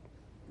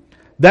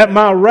 that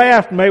my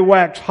wrath may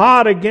wax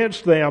hot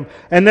against them,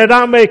 and that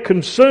I may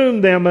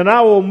consume them, and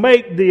I will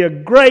make thee a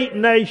great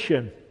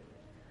nation.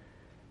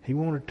 He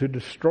wanted to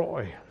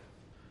destroy.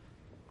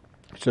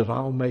 He says,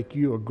 I'll make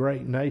you a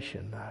great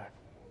nation.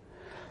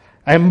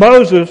 And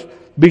Moses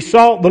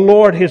besought the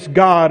Lord his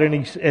God,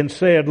 and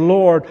said,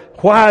 Lord,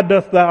 why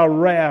doth thy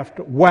wrath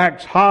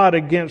wax hot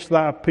against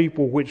thy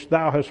people, which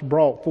thou hast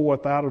brought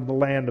forth out of the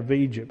land of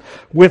Egypt,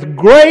 with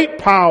great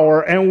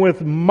power and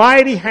with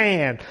mighty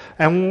hand?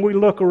 And when we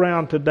look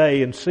around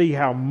today and see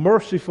how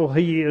merciful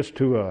he is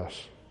to us,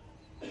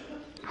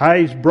 how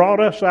he's brought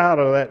us out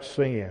of that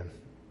sin,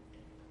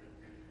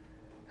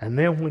 and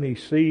then when he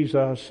sees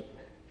us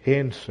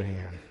in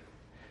sin,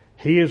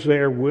 he is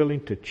there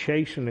willing to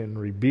chasten and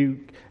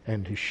rebuke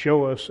and to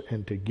show us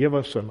and to give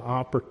us an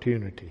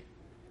opportunity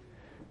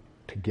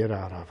to get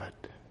out of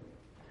it.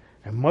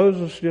 And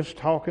Moses just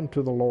talking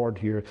to the Lord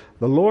here.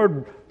 The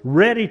Lord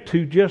ready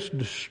to just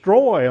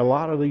destroy a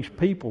lot of these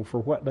people for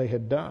what they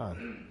had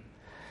done.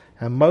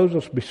 And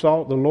Moses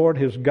besought the Lord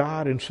his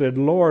God and said,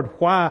 Lord,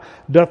 why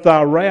doth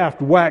thy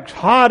wrath wax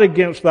hot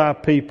against thy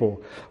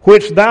people,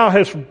 which thou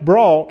hast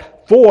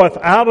brought forth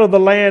out of the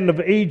land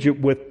of Egypt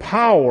with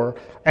power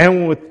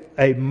and with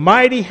a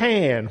mighty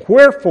hand?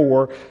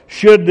 Wherefore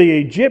should the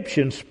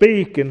Egyptians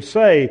speak and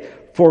say,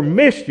 for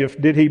mischief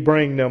did he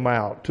bring them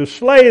out, to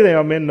slay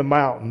them in the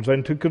mountains,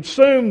 and to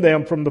consume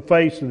them from the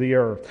face of the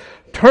earth?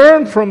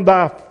 Turn from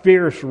thy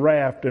fierce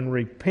wrath and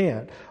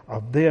repent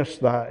of this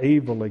thy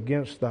evil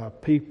against thy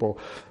people.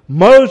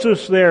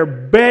 Moses there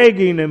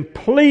begging and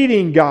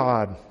pleading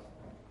God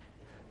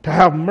to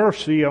have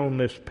mercy on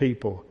this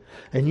people.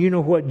 And you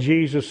know what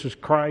Jesus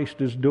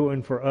Christ is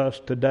doing for us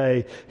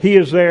today? He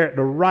is there at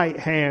the right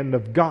hand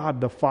of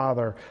God the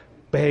Father,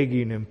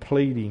 begging and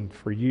pleading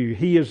for you.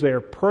 He is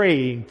there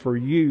praying for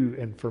you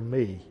and for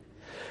me.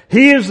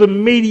 He is the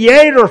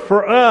mediator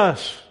for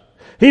us.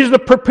 He's the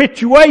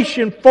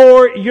propitiation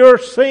for your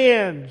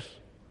sins.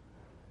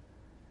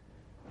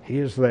 He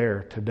is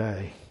there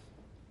today.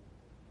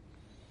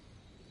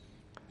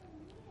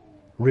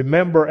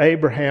 Remember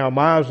Abraham,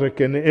 Isaac,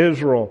 and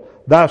Israel,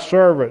 thy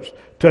servants,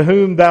 to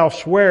whom thou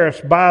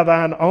swearest by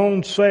thine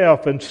own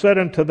self, and said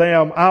unto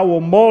them, I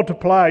will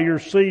multiply your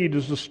seed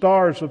as the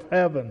stars of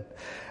heaven.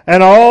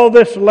 And all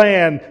this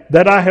land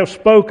that I have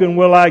spoken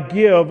will I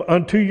give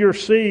unto your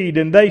seed,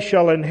 and they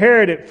shall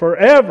inherit it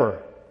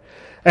forever.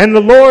 And the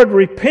Lord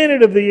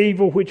repented of the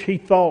evil which he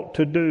thought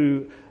to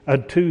do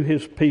unto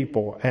his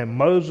people. And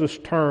Moses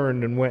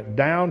turned and went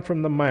down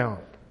from the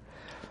mount.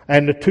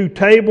 And the two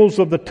tables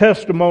of the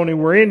testimony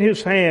were in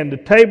his hand, the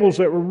tables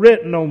that were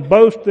written on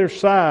both their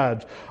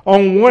sides.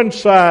 On one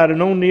side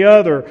and on the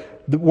other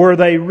were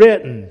they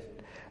written.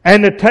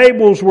 And the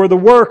tables were the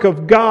work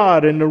of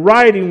God, and the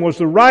writing was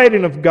the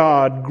writing of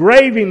God,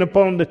 graving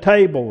upon the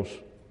tables.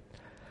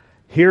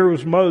 Here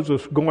was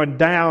Moses going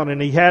down,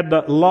 and he had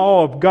the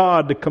law of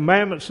God, the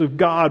commandments of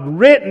God,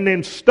 written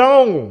in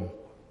stone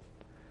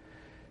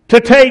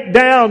to take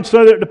down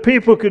so that the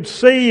people could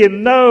see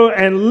and know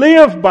and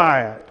live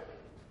by it.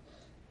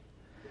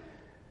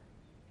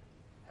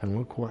 And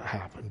look what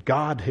happened.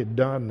 God had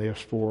done this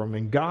for him.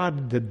 And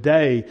God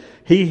today,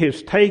 he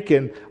has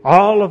taken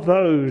all of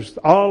those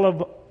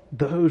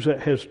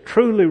that has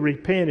truly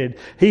repented.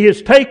 He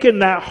has taken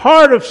that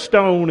heart of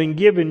stone and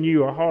given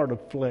you a heart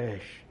of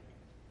flesh.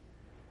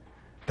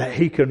 That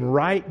he can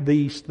write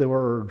these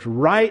words,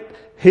 write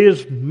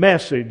his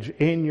message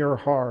in your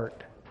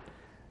heart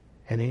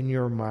and in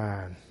your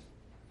mind.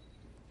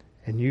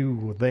 And you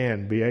will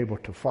then be able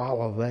to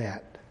follow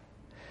that.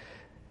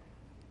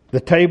 The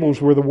tables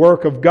were the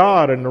work of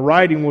God, and the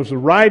writing was the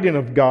writing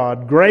of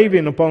God,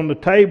 graving upon the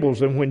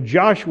tables. And when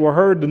Joshua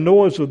heard the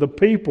noise of the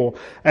people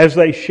as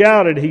they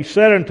shouted, he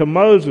said unto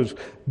Moses,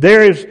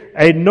 there is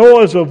a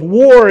noise of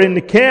war in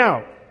the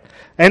camp.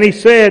 And he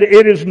said,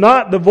 it is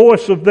not the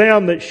voice of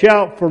them that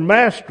shout for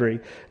mastery,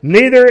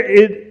 neither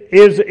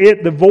is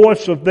it the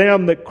voice of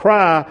them that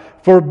cry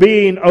for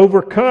being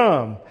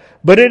overcome.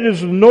 But it is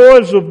the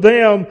noise of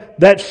them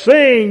that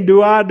sing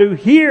do I do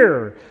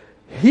hear.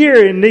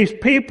 Hearing these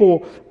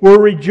people were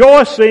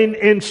rejoicing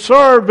in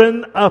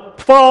serving a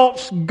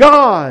false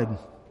God.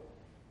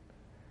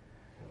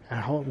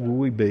 And what will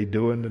we be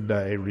doing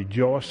today?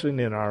 Rejoicing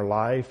in our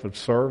life of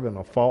serving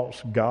a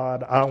false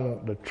God? I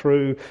want the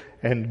true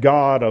and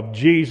God of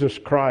Jesus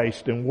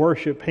Christ and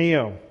worship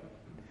Him.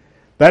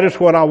 That is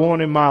what I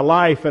want in my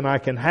life, and I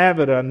can have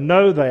it. I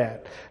know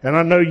that. And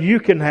I know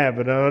you can have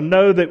it. And I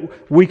know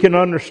that we can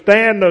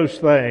understand those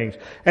things.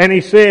 And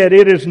he said,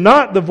 it is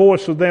not the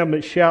voice of them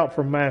that shout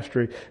for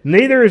mastery,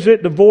 neither is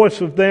it the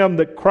voice of them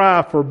that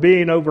cry for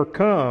being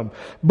overcome,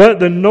 but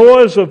the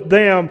noise of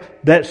them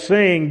that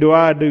sing do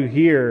I do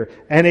hear.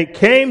 And it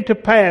came to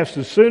pass,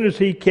 as soon as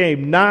he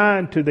came nigh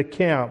unto the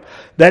camp,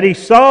 that he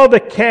saw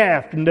the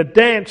calf and the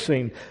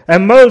dancing,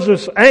 and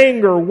Moses'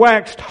 anger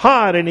waxed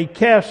hot, and he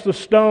cast the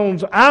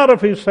stones out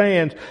of his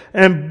hands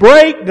and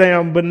brake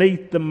them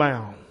beneath the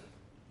mound.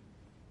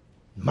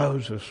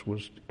 Moses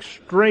was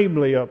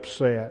extremely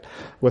upset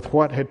with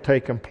what had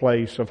taken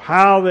place, of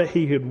how that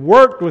he had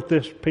worked with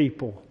this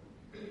people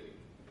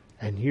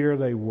And here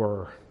they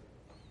were,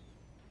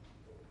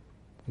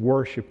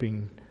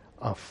 worshiping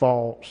a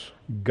false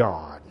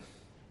god.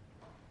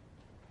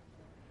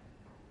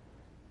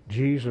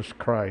 Jesus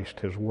Christ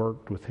has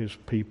worked with His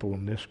people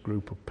and this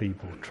group of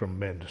people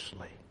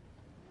tremendously.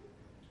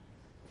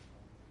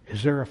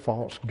 Is there a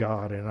false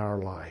god in our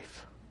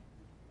life?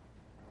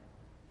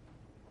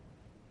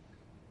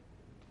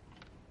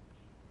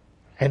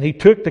 And He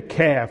took the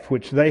calf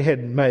which they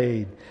had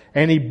made,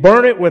 and He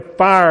burnt it with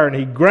fire, and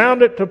He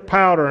ground it to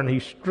powder, and He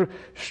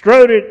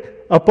strode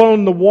it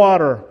upon the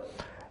water,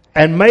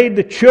 and made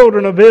the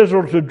children of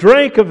Israel to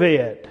drink of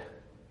it.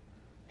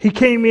 He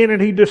came in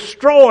and He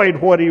destroyed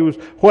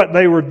what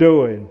they were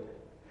doing.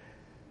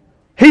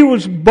 He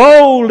was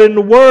bold in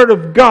the Word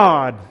of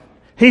God.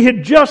 He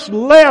had just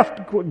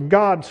left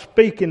God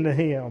speaking to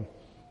him.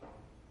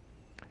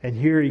 And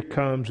here he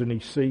comes and he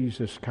sees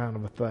this kind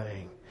of a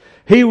thing.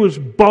 He was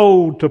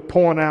bold to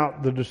point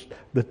out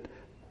the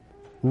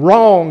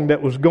wrong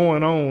that was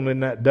going on in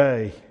that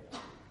day.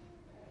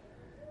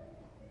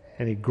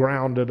 And he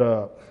ground it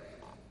up,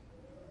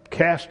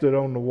 cast it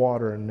on the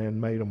water, and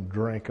then made them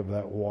drink of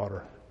that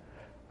water,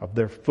 of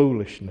their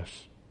foolishness.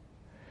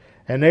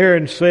 And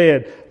Aaron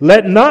said,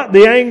 "Let not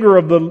the anger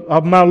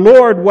of my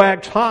Lord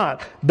wax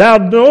hot. Thou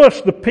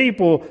knowest the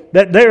people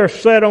that they are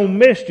set on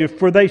mischief.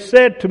 For they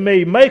said to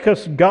me, Make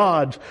us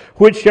gods,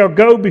 which shall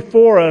go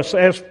before us.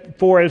 As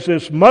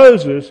this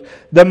Moses,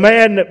 the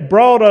man that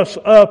brought us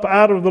up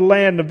out of the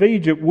land of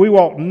Egypt, we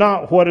wot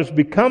not what has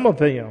become of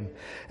him.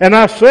 And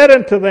I said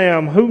unto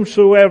them,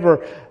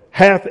 Whomsoever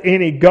hath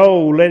any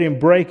gold, let him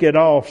break it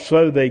off.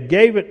 So they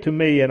gave it to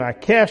me, and I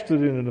cast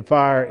it into the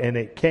fire, and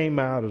it came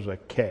out as a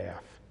calf."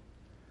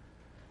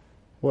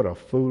 What a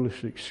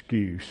foolish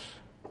excuse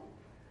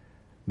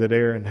that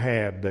Aaron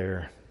had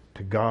there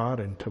to God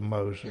and to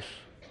Moses.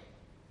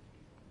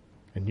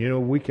 And you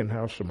know, we can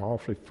have some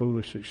awfully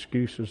foolish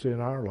excuses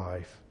in our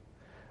life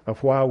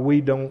of why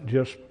we don't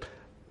just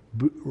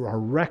are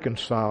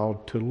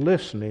reconciled to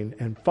listening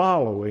and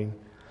following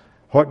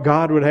what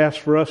God would ask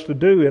for us to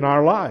do in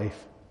our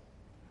life.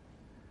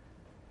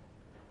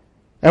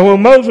 And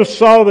when Moses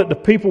saw that the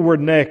people were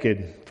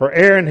naked, for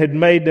Aaron had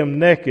made them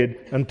naked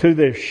unto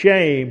their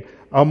shame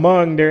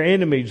among their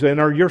enemies. And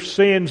are your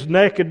sins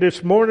naked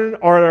this morning,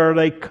 or are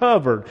they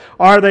covered?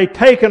 Are they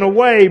taken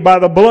away by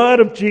the blood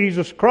of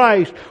Jesus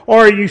Christ,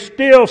 or are you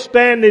still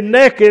standing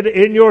naked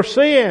in your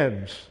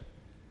sins?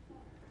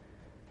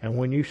 And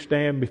when you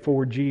stand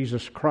before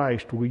Jesus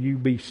Christ, will you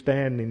be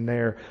standing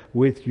there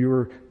with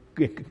your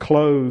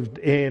clothed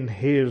in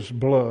His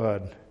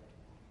blood?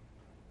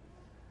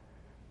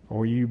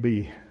 Or you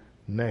be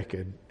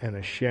naked and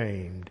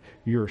ashamed,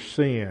 your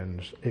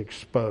sins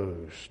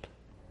exposed?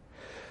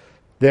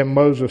 Then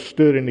Moses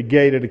stood in the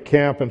gate of the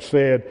camp and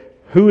said,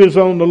 Who is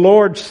on the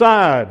Lord's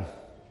side?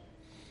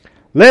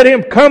 Let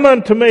him come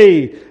unto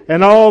me.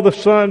 And all the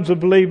sons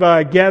of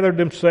Levi gathered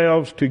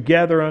themselves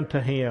together unto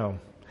him.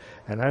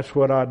 And that's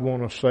what I'd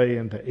want to say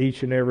unto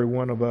each and every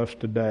one of us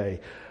today.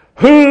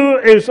 Who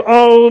is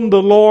on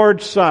the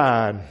Lord's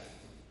side?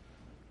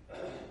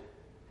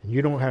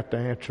 You don't have to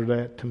answer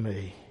that to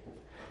me,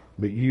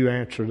 but you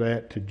answer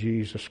that to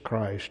Jesus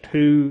Christ.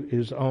 Who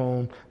is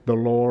on the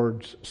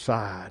Lord's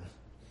side?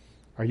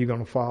 Are you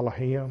going to follow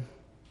Him?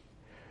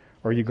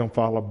 Or are you going to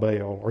follow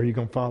Baal? Are you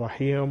going to follow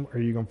Him? Or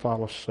are you going to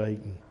follow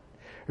Satan?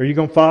 Are you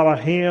going to follow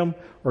Him?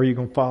 Or are you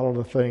going to follow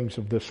the things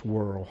of this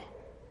world?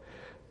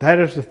 That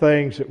is the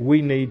things that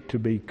we need to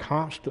be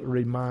constantly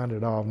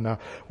reminded of. Now,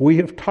 we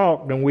have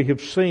talked and we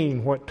have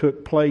seen what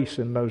took place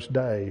in those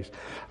days.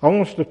 I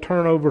want us to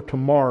turn over to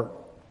Mark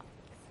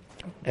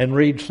and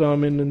read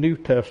some in the New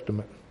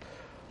Testament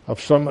of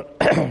some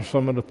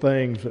of the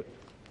things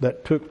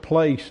that took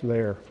place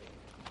there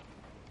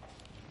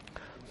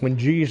when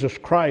Jesus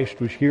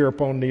Christ was here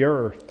upon the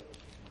earth.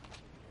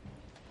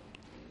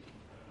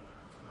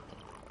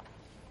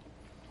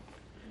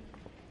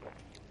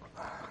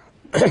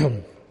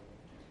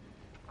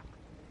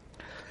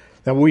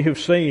 Now, we have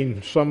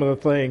seen some of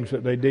the things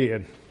that they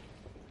did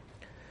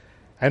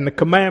and the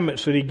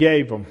commandments that He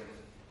gave them.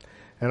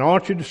 And I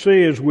want you to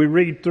see as we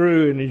read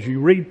through, and as you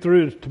read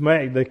through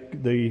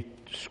the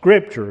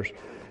Scriptures,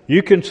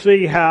 you can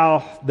see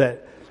how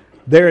that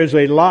there is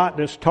a lot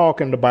that's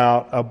talked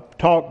about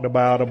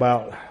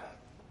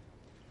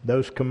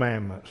those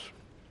commandments.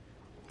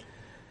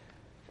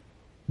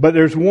 But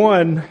there's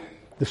one,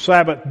 the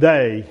Sabbath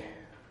day,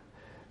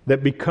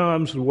 that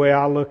becomes, the way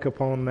I look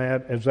upon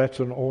that, as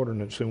that's an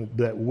ordinance, and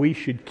that we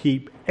should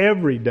keep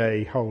every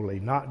day holy,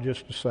 not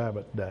just the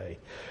Sabbath day.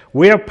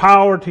 We have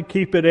power to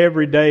keep it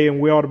every day, and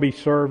we ought to be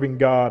serving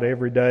God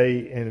every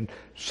day and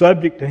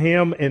subject to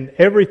Him in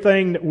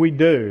everything that we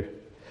do.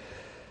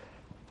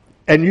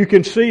 And you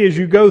can see as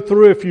you go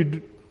through, if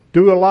you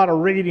do a lot of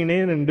reading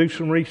in and do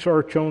some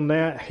research on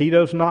that, He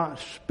does not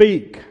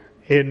speak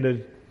in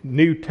the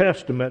New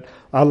Testament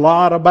a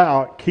lot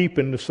about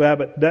keeping the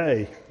Sabbath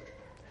day.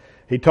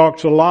 He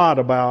talks a lot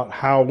about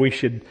how we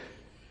should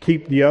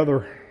keep the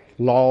other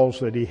laws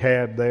that He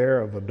had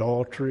there of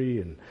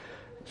adultery and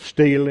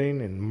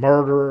stealing and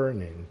murder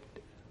and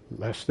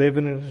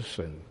lasciviousness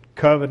and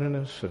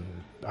covetousness and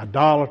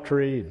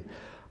idolatry and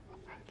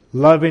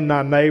loving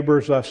thy neighbor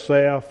as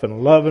thyself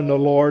and loving the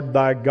Lord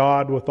thy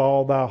God with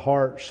all thy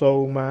heart,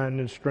 soul, mind,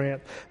 and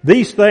strength.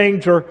 These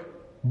things are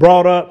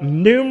brought up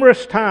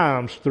numerous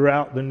times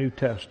throughout the New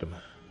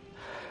Testament.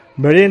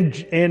 But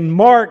in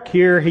Mark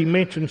here, he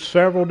mentions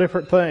several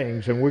different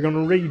things, and we're going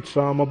to read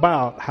some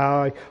about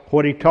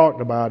what he talked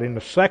about in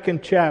the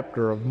 2nd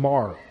chapter of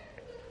Mark.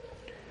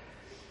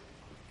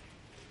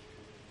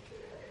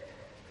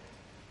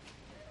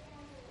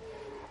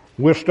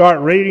 We'll start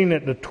reading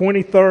at the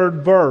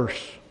 23rd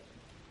verse,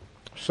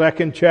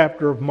 2nd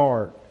chapter of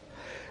Mark.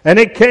 And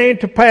it came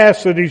to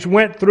pass that he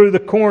went through the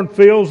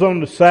cornfields on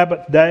the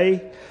Sabbath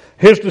day.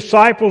 His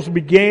disciples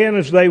began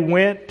as they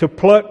went to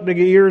pluck the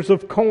ears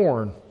of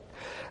corn.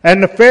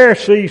 And the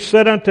Pharisees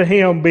said unto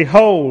him,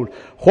 Behold,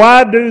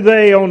 why do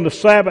they on the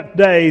Sabbath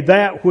day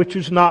that which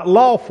is not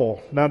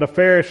lawful? Now the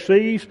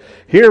Pharisees,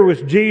 here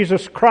was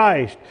Jesus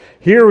Christ.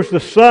 Here was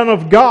the Son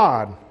of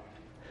God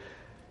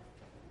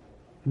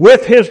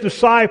with His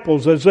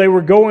disciples as they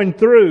were going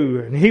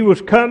through. And He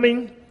was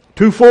coming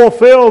to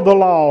fulfill the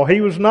law. He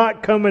was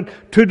not coming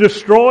to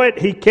destroy it.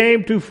 He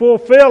came to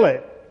fulfill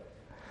it.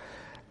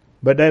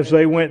 But as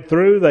they went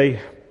through,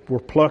 they were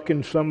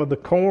plucking some of the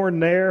corn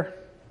there,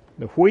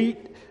 the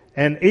wheat,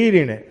 and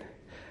eating it.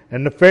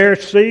 And the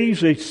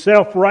Pharisees, a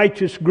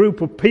self-righteous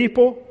group of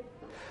people,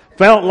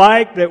 felt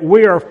like that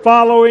we are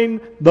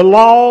following the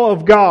law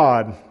of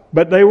God.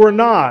 But they were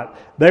not.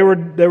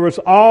 There was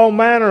all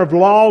manner of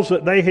laws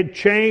that they had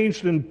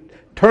changed and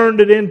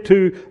turned it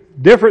into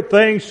different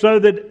things so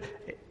that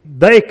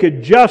they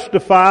could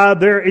justify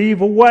their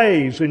evil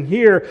ways. And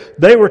here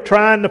they were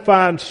trying to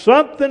find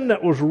something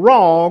that was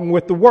wrong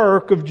with the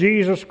work of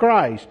Jesus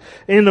Christ.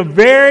 In the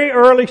very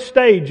early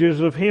stages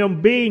of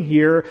Him being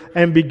here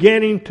and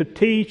beginning to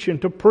teach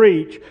and to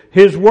preach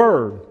His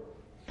Word.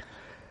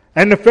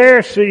 And the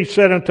Pharisees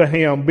said unto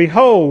Him,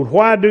 Behold,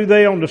 why do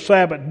they on the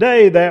Sabbath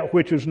day that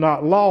which is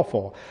not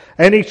lawful?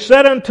 And He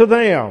said unto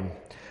them,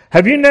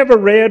 Have you never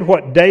read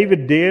what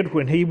David did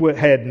when he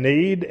had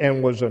need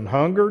and was an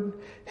hungered?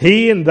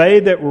 He and they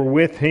that were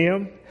with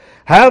him,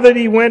 how that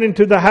he went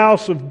into the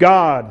house of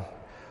God,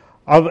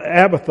 of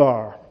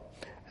Abiathar,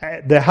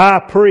 the high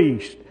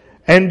priest,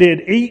 and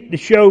did eat the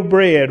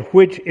showbread,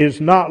 which is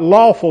not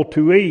lawful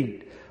to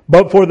eat,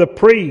 but for the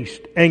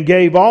priest, and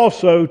gave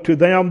also to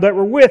them that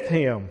were with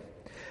him.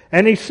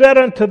 And he said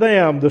unto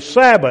them, The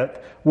Sabbath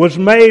was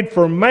made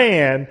for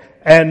man,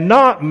 and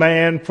not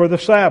man for the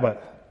Sabbath.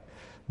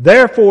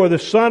 Therefore the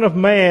Son of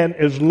Man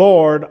is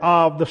Lord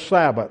of the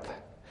Sabbath.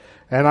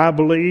 And I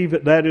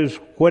believe that is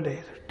what,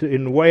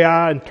 in the way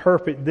I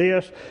interpret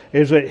this,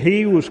 is that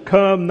He was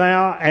come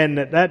now, and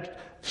that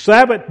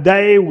Sabbath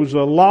day was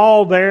a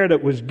law there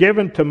that was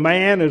given to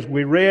man, as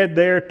we read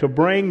there, to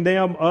bring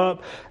them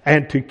up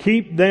and to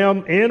keep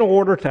them in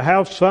order, to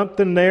have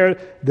something there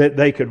that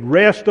they could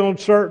rest on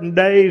certain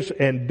days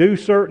and do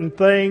certain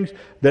things,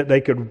 that they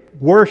could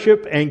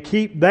worship and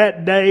keep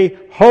that day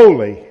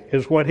holy,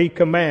 is what He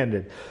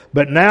commanded.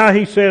 But now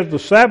He says the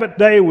Sabbath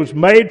day was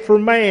made for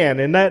man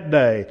in that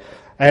day,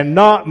 and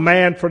not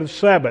man for the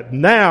Sabbath.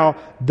 Now,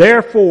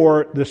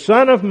 therefore, the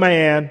Son of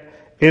Man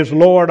is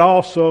Lord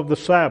also of the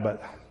Sabbath.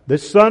 The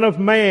Son of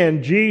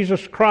Man,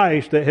 Jesus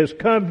Christ, that has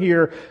came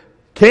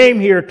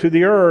here to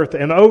the earth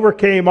and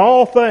overcame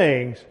all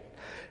things,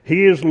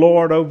 He is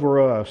Lord over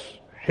us.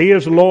 He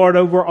is Lord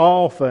over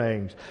all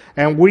things.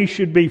 And we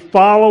should be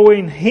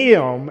following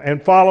Him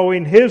and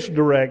following His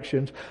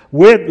directions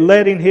with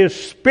letting His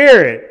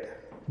Spirit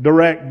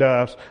direct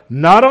us,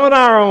 not on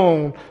our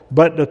own,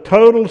 but the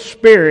total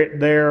Spirit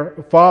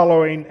there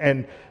following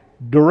and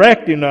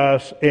directing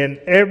us in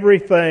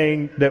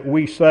everything that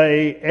we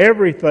say,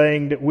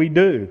 everything that we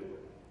do.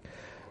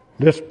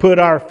 Let's put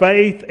our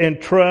faith and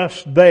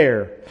trust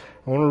there.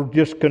 I want to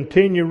just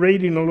continue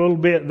reading a little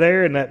bit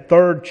there in that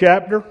 3rd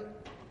chapter.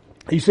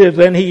 He says,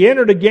 And he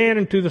entered again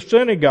into the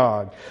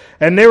synagogue,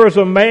 and there was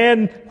a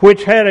man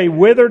which had a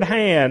withered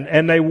hand,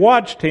 and they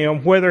watched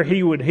him whether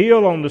he would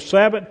heal on the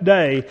Sabbath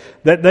day,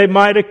 that they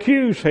might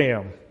accuse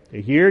him.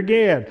 Here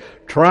again,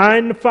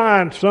 trying to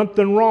find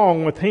something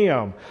wrong with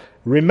him.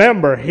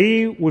 Remember,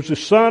 He was the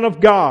Son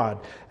of God,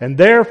 and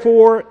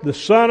therefore the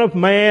Son of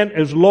Man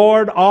is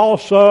Lord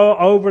also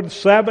over the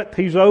Sabbath.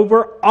 He's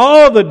over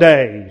all the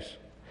days.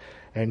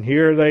 And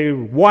here they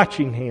were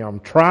watching Him,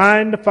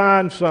 trying to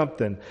find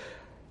something.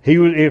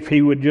 If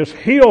He would just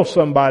heal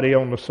somebody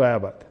on the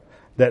Sabbath,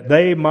 that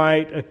they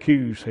might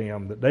accuse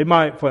Him, that they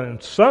might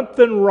find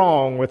something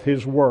wrong with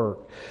His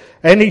work.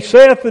 And He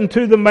saith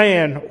unto the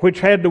man which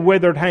had the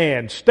withered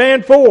hand,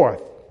 Stand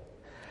forth.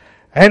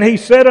 And He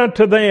said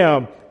unto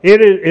them,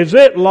 Is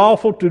it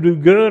lawful to do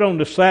good on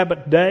the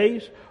Sabbath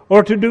days,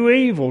 or to do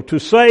evil, to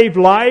save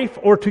life,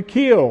 or to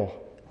kill?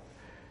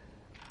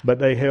 But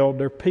they held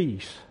their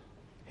peace.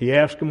 He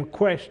asked them a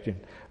question,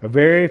 a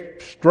very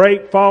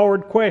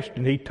straightforward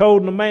question. He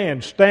told the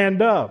man,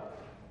 Stand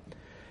up.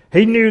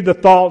 He knew the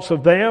thoughts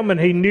of them, and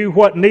he knew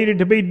what needed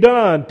to be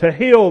done to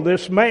heal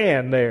this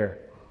man there.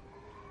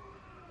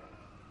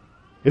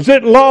 Is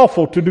it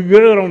lawful to do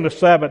good on the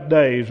Sabbath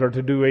days or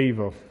to do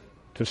evil?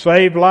 To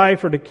save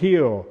life or to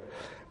kill?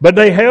 But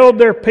they held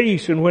their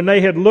peace, and when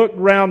they had looked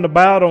round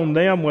about on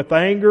them with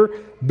anger,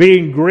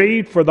 being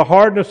grieved for the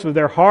hardness of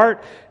their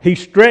heart, he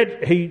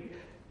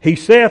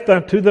saith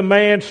unto the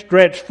man,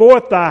 Stretch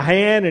forth thy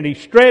hand, and he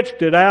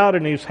stretched it out,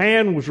 and his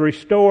hand was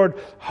restored,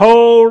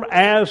 whole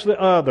as the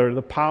other.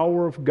 The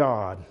power of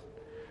God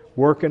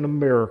working a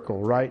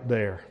miracle right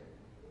there.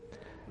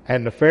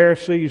 And the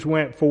Pharisees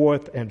went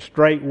forth and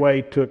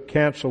straightway took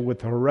counsel with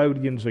the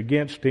Herodians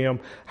against him,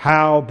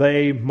 how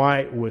they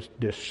might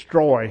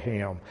destroy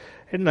him.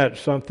 Isn't that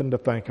something to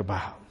think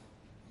about?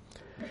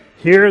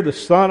 Here the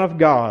Son of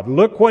God,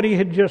 look what he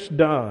had just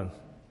done.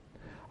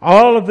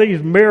 All of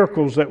these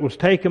miracles that was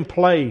taking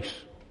place.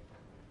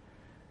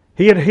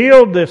 He had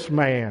healed this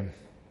man.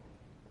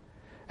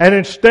 And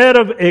instead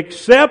of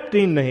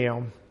accepting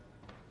him,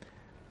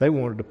 they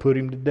wanted to put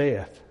him to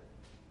death.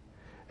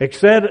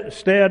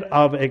 Instead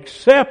of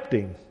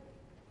accepting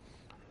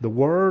the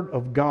Word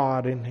of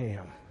God in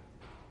him,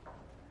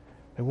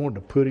 they wanted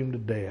to put him to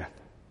death.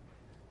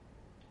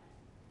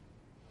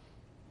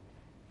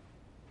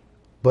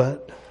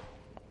 But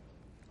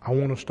I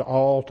want us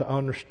all to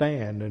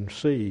understand and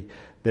see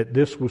that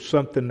this was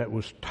something that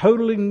was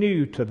totally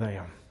new to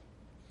them.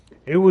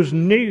 It was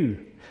new.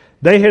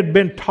 They had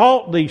been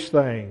taught these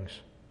things.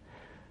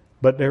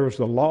 But there was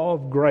the law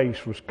of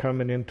grace was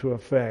coming into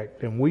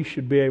effect. And we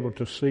should be able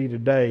to see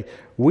today,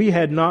 we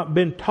had not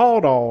been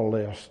taught all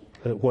this,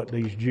 what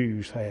these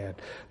Jews had.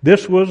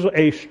 This was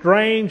a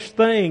strange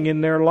thing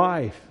in their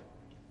life.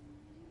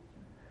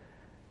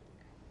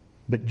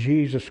 But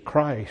Jesus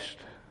Christ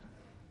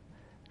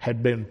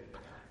had been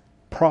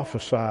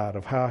prophesied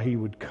of how he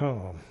would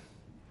come.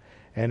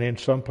 And in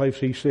some place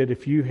he said,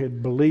 if you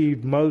had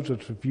believed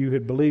Moses, if you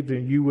had believed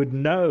him, you would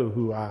know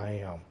who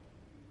I am.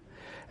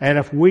 And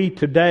if we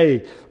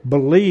today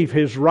believe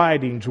his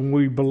writings and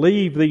we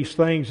believe these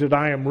things that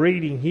I am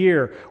reading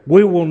here,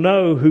 we will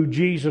know who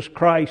Jesus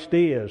Christ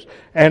is.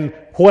 And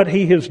what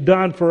he has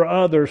done for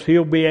others,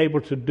 he'll be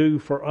able to do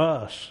for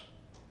us.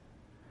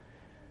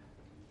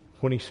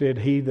 When he said,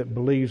 he that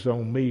believes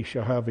on me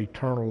shall have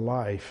eternal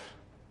life,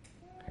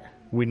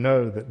 we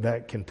know that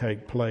that can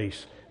take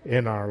place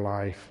in our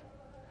life.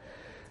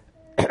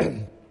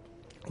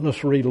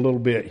 Let's read a little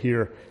bit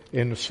here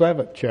in the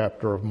 7th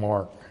chapter of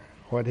Mark,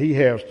 what he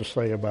has to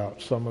say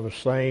about some of the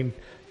same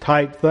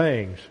type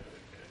things.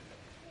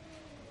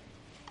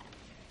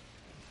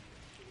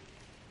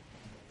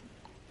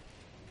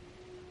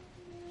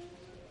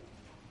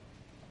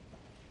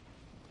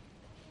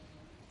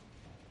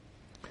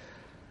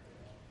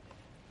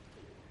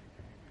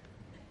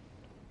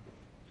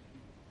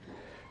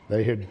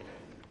 They had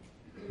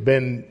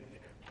been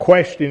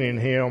questioning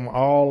him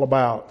all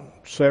about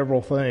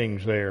several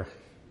things there.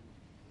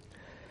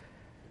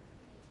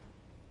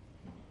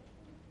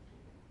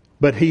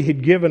 But he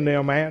had given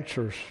them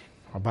answers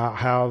about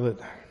how that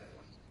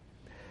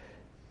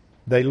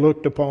they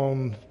looked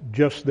upon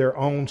just their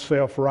own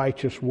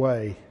self-righteous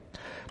way.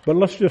 But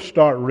let's just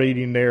start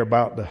reading there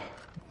about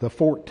the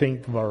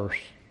 14th verse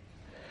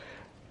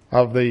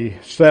of the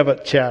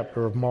 7th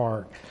chapter of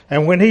Mark.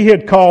 And when he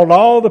had called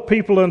all the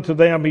people unto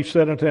them, he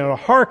said unto them,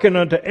 hearken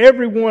unto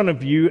every one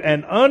of you,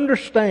 and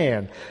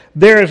understand,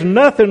 there is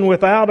nothing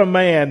without a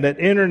man that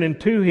entered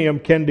into him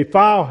can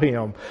defile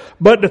him.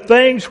 But the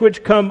things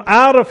which come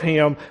out of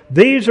him,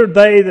 these are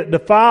they that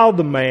defile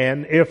the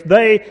man.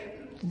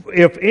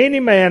 If any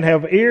man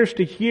have ears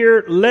to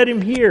hear, let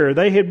him hear.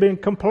 They had been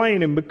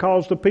complaining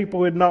because the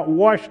people had not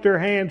washed their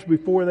hands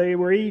before they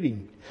were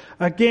eating.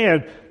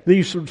 Again,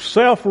 these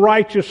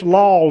self-righteous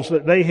laws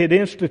that they had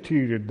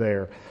instituted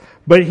there.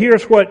 But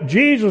here's what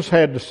Jesus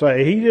had to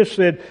say. He just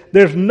said,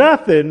 there's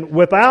nothing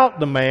without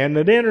the man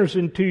that enters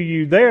into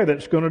you there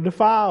that's going to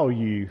defile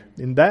you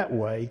in that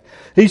way.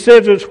 He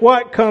says it's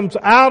what comes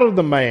out of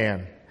the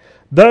man.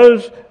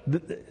 But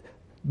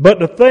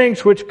the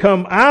things which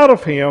come out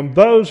of him,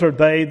 those are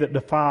they that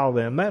defile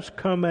them. That's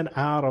coming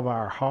out of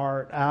our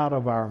heart, out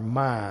of our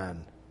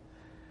mind.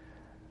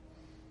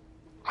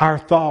 Our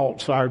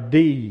thoughts, our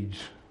deeds,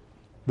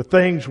 the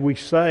things we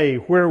say,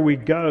 where we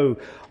go,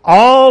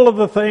 all of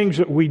the things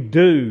that we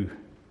do.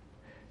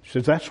 He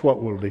says that's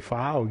what will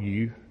defile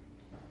you.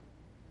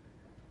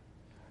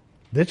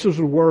 This is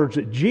the words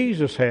that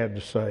Jesus had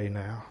to say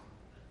now.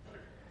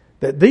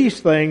 That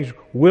these things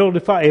will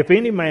defile. If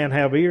any man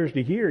have ears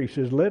to hear, he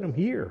says, let him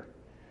hear.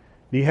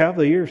 Do you have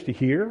the ears to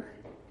hear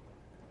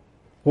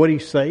what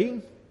he's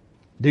saying?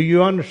 Do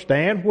you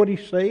understand what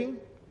he's saying?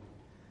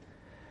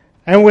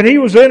 And when he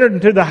was entered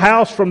into the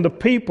house from the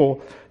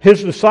people,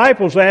 his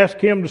disciples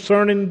asked him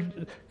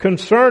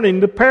concerning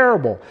the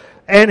parable.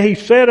 And he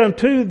said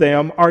unto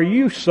them, are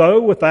you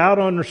so without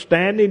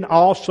understanding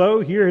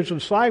also? Here his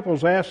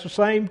disciples asked the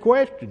same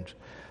questions.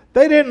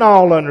 They didn't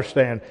all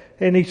understand.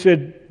 And he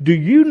said, do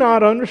you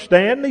not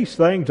understand these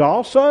things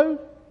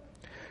also?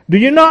 Do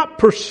you not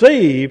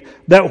perceive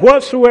that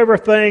whatsoever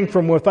thing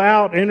from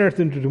without entereth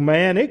into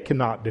man, it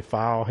cannot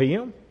defile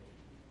him?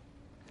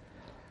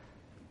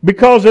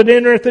 Because it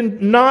entereth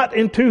not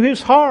into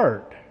his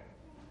heart,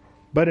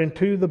 but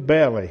into the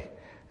belly,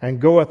 and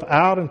goeth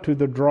out into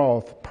the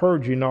drought,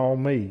 purging all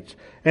meats.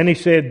 And he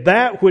said,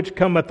 that which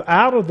cometh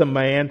out of the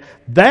man,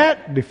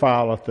 that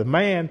defileth the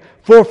man.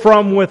 For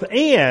from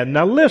within,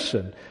 now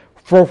listen,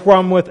 for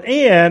from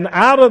within,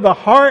 out of the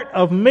heart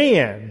of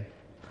men,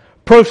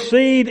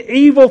 proceed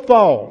evil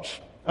thoughts,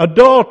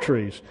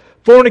 adulteries,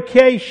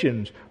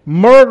 fornications,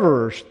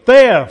 murderers,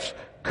 thefts,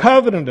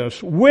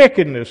 covetousness,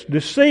 wickedness,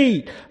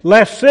 deceit,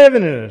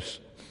 lasciviousness,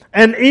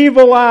 an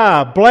evil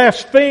eye,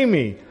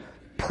 blasphemy,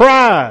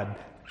 pride,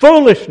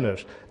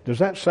 foolishness. Does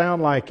that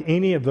sound like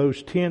any of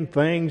those 10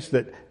 things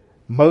that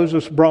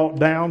Moses brought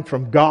down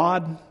from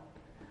God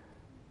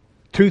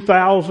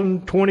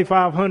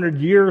 2,500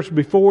 years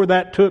before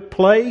that took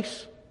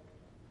place?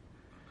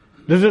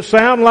 Does it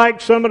sound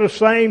like some of the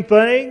same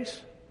things?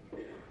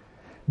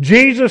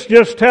 Jesus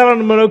just telling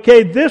them,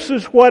 okay, this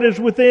is what is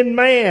within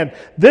man.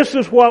 This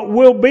is what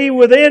will be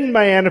within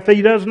man if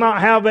he does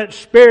not have that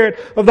Spirit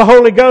of the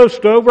Holy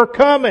Ghost to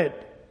overcome it.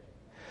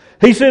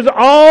 He says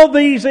all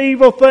these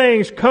evil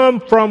things come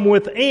from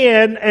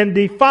within and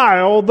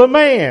defile the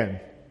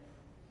man.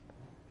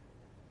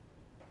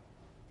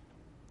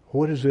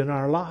 What is in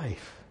our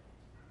life?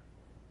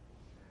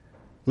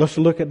 Let's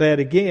look at that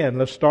again.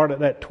 Let's start at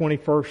that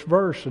 21st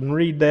verse and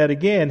read that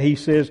again. He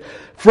says,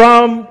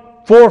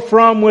 For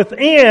from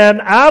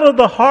within, out of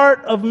the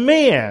heart of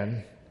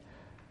men,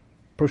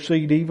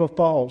 proceed evil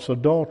thoughts,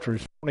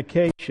 adulteries,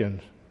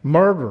 fornications,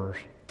 murderers,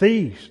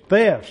 thieves,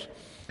 thefts,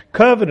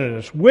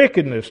 covetousness,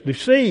 wickedness,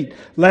 deceit,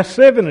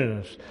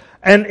 lasciviousness,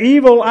 an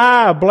evil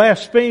eye,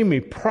 blasphemy,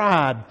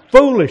 pride,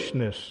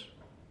 foolishness.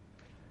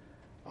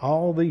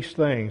 All these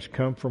things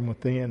come from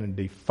within and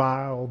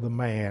defile the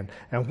man.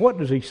 And what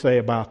does he say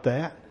about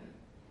that?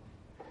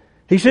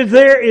 He says,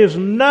 there is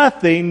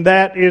nothing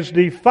that is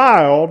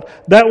defiled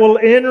that will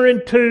enter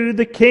into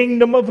the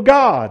kingdom of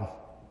God.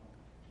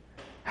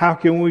 How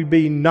can we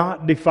be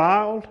not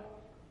defiled?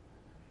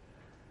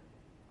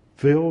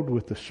 Filled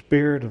with the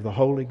Spirit of the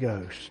Holy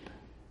Ghost.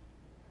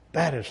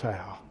 That is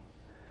how.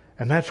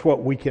 And that's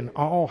what we can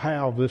all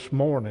have this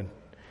morning.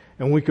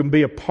 And we can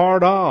be a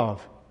part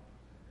of.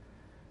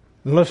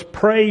 And let's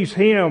praise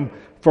Him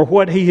for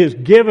what He has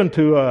given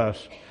to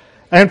us.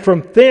 And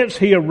from thence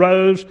he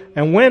arose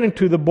and went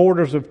into the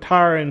borders of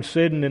Tyre and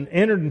Sidon and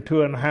entered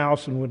into an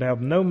house and would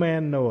have no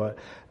man know it,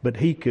 but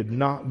he could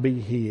not be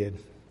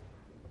hid.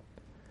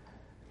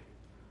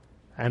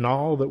 And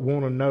all that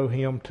want to know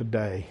Him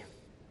today,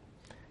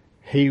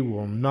 He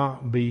will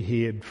not be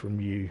hid from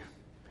you.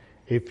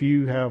 If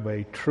you have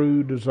a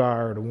true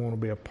desire to want to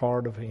be a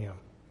part of Him,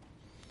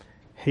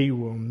 He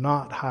will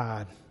not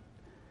hide,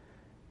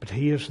 but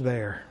He is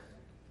there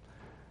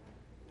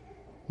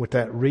with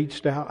that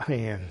reached out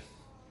hand.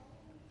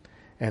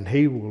 And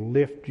He will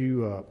lift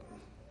you up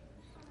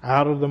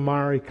out of the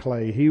miry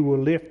clay. He will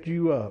lift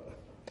you up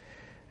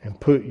and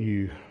put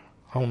you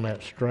on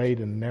that straight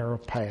and narrow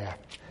path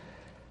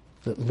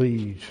that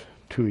leads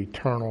to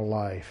eternal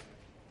life.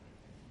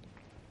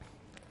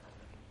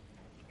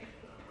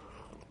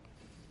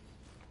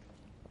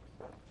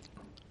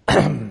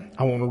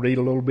 I want to read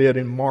a little bit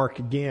in Mark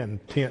again,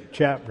 10th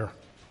chapter.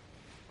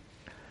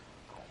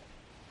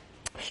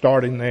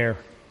 Starting there.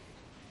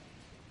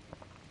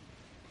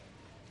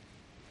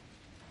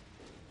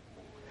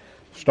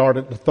 Start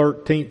at the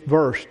 13th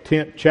verse,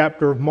 10th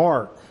chapter of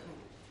Mark.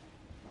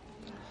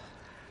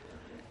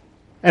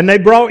 And they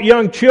brought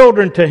young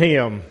children to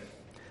Him,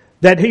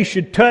 that He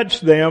should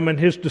touch them, and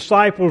His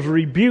disciples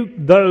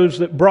rebuked those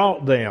that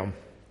brought them.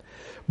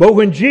 But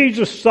when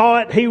Jesus saw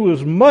it, He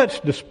was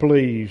much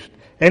displeased,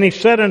 and He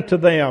said unto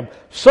them,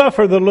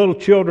 Suffer the little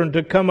children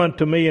to come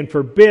unto me, and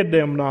forbid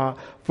them not,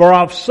 for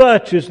of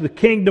such is the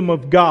kingdom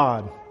of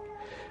God.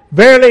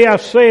 Verily I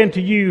say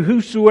unto you,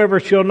 whosoever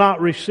shall not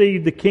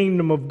receive the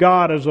kingdom of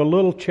God as a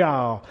little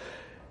child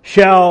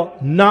shall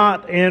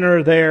not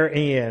enter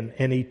therein.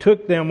 And He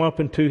took them up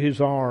into His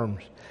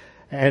arms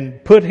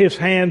and put His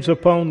hands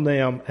upon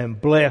them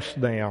and blessed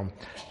them.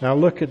 Now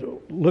look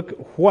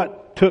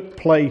what took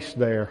place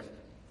there.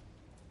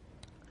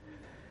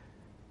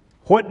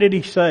 What did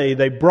He say?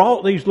 They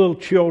brought these little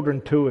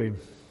children to Him.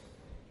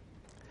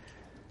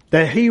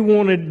 That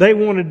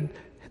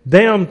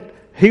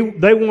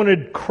they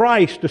wanted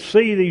Christ to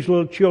see these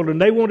little children.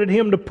 They wanted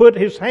Him to put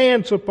His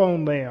hands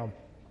upon them.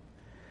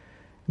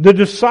 The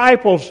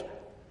disciples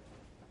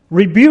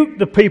rebuked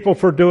the people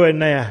for doing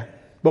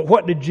that. But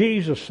what did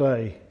Jesus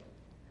say?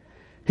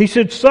 He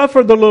said,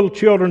 Suffer the little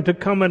children to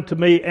come unto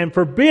me and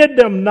forbid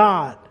them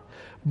not.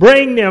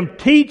 Bring them,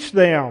 teach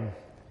them.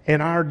 In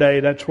our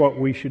day, that's what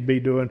we should be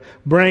doing,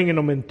 bringing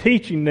them and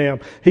teaching them.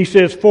 He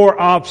says, for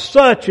of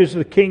such is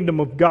the kingdom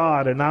of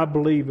God. And I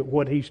believe that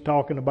what He's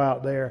talking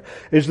about there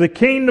is the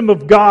kingdom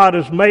of God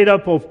is made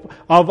up of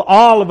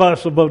all of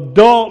us, of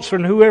adults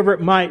and whoever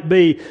it might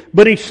be.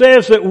 But He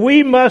says that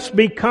we must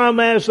become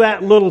as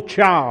that little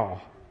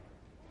child.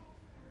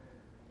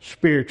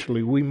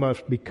 Spiritually, we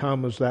must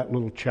become as that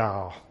little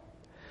child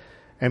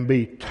and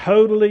be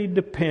totally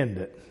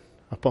dependent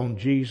upon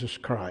Jesus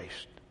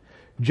Christ.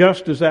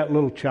 Just as that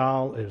little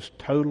child is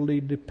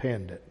totally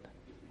dependent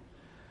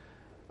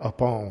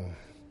upon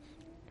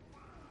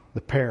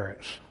the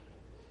parents.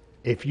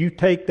 If you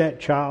take that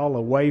child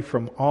away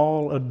from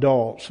all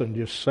adults and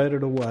just set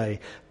it away,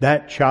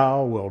 that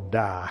child will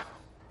die.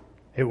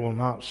 It will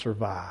not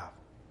survive.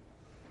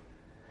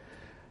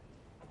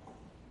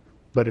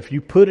 But if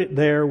you put it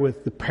there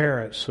with the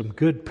parents, some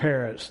good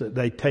parents that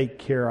they take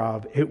care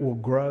of, it will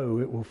grow,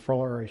 it will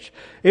flourish.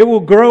 It will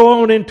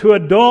grow on into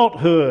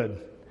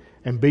adulthood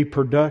and be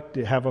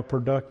productive, have a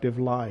productive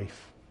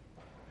life.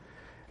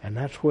 And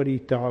that's what he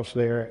does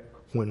there.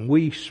 When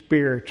we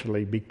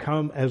spiritually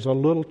become as a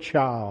little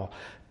child,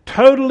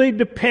 totally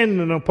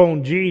dependent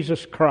upon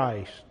Jesus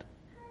Christ,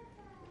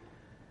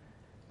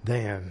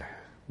 then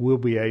we'll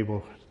be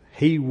able,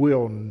 He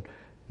will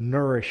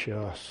nourish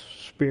us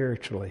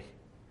spiritually.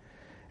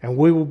 And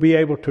we will be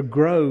able to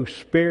grow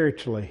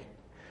spiritually.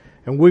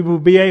 And we will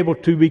be able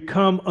to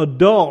become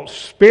adults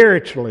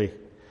spiritually,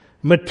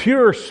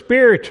 mature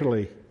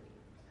spiritually,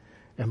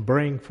 and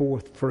bring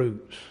forth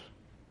fruits.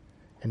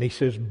 And he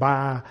says,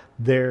 by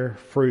their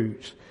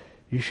fruits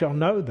you shall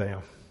know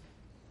them.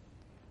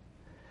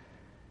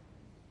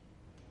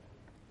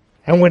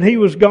 And when he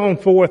was gone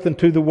forth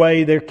into the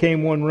way, there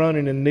came one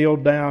running and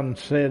kneeled down and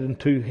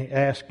said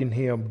asking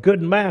him,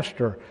 Good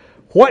Master,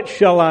 what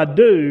shall I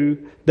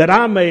do that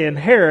I may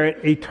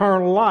inherit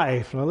eternal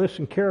life? Now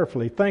listen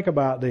carefully. Think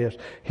about this.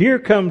 Here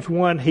comes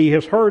one, he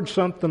has heard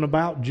something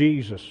about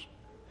Jesus.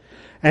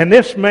 And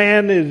this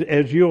man,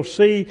 as you'll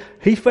see,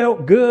 he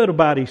felt good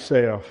about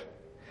himself.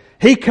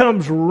 He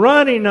comes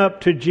running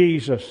up to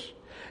Jesus.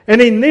 And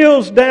he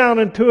kneels down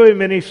into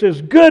him and he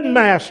says, Good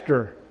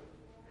Master.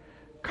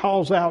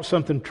 Calls out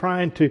something,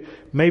 trying to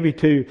maybe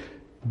to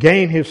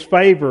gain his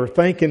favor,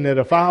 thinking that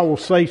if I will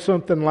say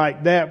something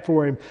like that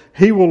for him,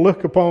 he will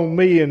look upon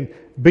me and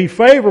be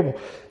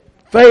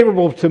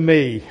favorable to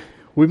me.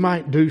 We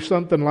might do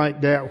something like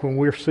that when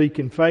we're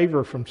seeking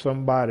favor from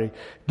somebody.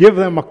 Give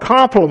them a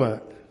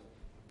compliment.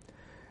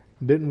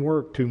 Didn't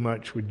work too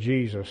much with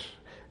Jesus.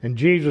 And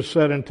Jesus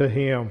said unto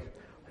him,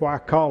 Why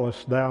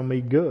callest thou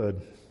me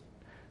good?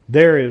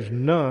 There is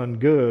none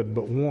good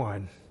but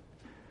one.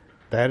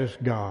 That is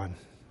God.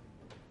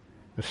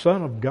 The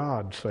Son of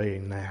God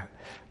saying that.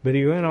 But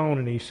he went on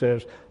and he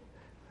says,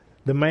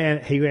 the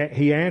man,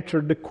 he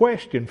answered the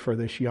question for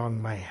this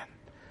young man.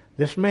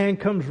 This man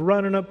comes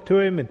running up to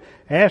him and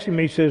asks him,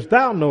 he says,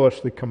 Thou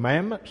knowest the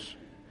commandments.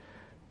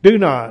 Do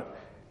not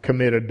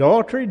commit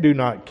adultery, do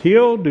not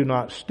kill, do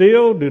not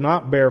steal, do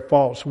not bear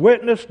false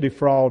witness,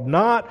 defraud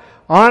not,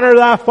 honor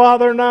thy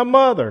father and thy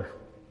mother.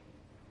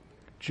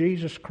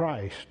 Jesus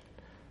Christ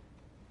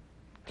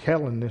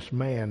telling this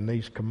man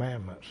these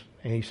commandments.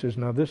 And he says,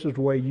 now this is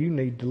the way you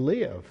need to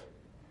live.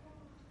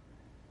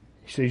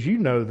 He says, you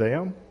know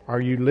them.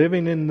 Are you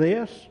living in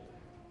this?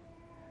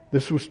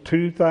 This was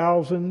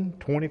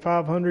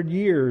 2,500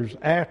 years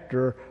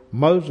after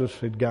Moses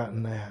had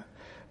gotten that.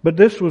 But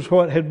this was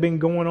what had been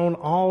going on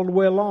all the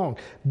way along.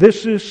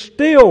 This is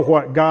still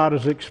what God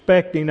is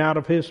expecting out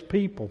of His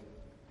people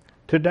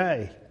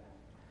today.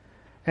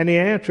 And he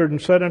answered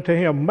and said unto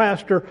him,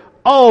 Master,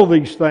 all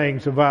these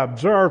things have I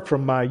observed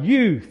from my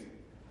youth.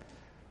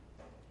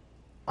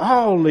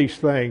 All these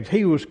things.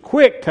 He was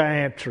quick to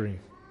answer him.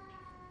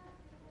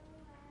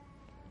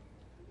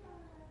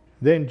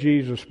 Then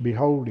Jesus,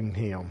 beholding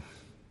him,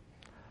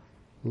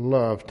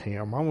 loved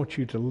him. I want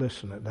you to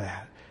listen to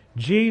that.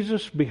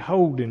 Jesus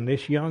beholding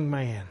this young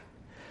man.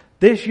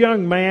 This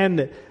young man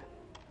that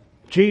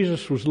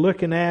Jesus was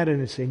looking at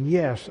and saying,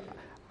 yes,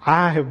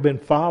 I have been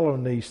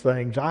following these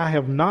things. I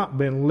have not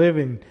been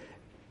living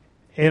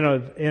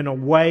in a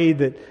way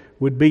that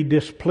would be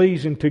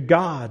displeasing to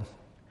God.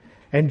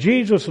 And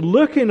Jesus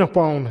looking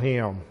upon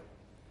him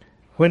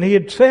when he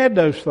had said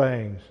those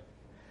things.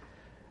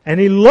 And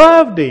he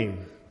loved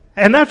him.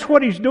 And that's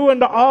what he's doing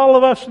to all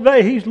of us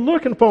today. He's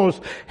looking upon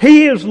us.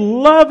 He is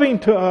loving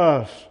to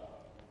us.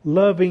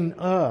 Loving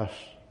us.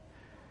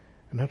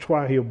 And that's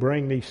why he'll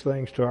bring these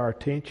things to our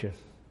attention.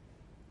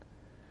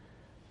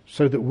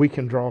 So that we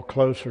can draw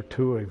closer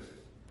to him.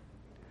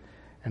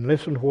 And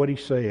listen to what he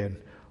said.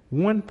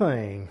 One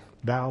thing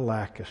thou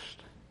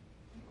lackest.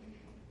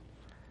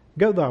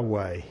 Go thy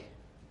way.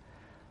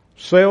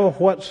 Sell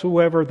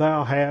whatsoever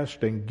thou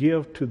hast and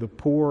give to the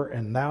poor,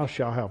 and thou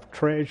shalt have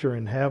treasure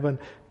in heaven.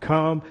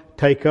 Come,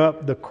 take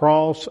up the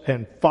cross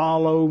and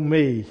follow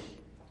me.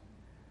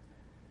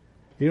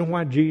 You know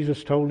why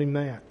Jesus told him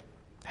that?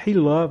 He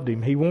loved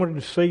him. He wanted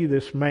to see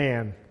this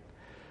man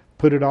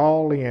put it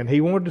all in.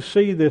 He wanted to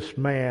see this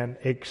man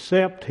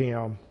accept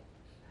him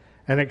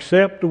and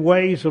accept the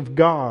ways of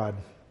God.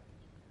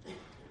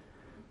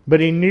 But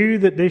he knew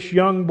that this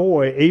young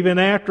boy, even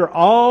after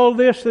all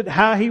this, that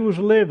how he was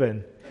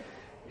living,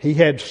 he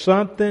had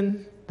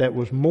something that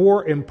was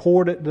more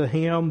important to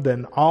him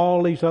than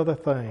all these other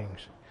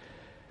things.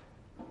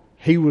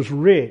 He was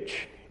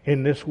rich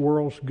in this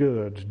world's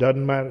goods.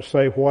 Doesn't matter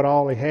say what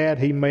all he had.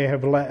 He may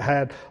have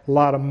had a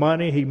lot of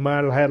money. He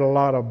might have had a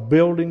lot of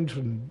buildings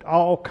and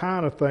all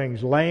kind of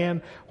things,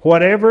 land,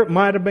 whatever it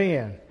might have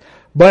been.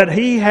 But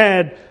he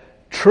had,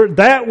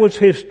 that was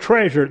his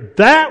treasure.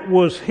 That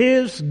was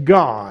his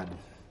God.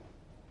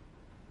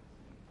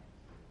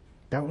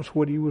 That was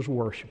what he was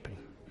worshiping.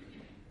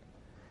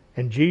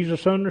 And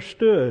Jesus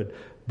understood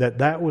that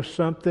that was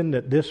something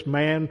that this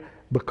man,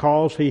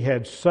 because he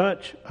had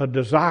such a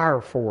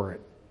desire for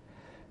it,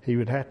 he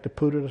would have to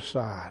put it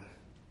aside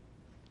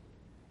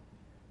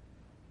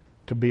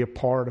to be a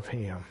part of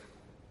him.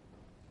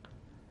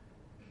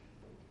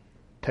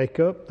 Take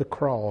up the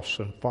cross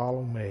and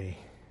follow me.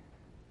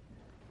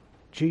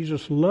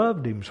 Jesus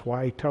loved him, that's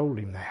why he told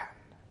him that.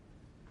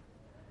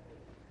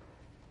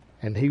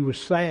 And he was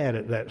sad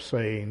at that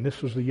saying.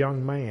 This was the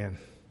young man.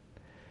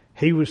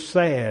 He was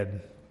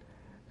sad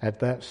at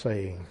that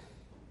saying,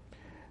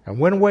 and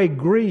went away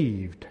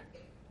grieved,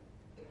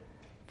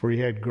 for he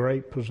had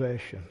great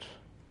possessions.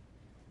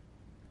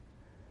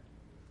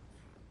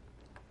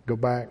 Go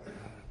back.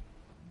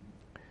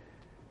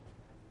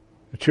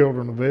 The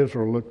children of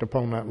Israel looked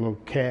upon that little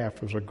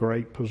calf as a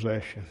great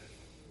possession.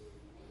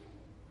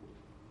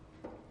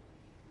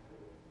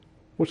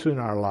 What's in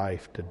our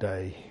life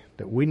today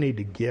that we need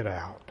to get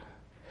out?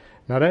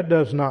 Now that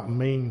does not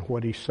mean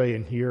what he's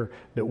saying here,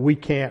 that we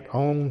can't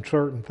own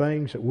certain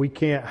things, that we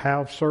can't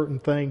have certain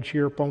things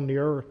here upon the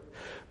earth.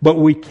 But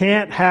we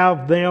can't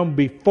have them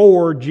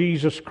before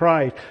Jesus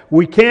Christ.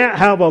 We can't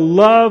have a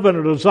love and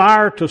a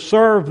desire to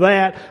serve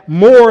that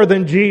more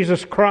than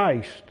Jesus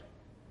Christ.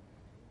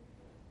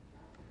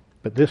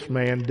 But this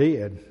man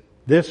did.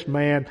 This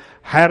man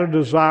had a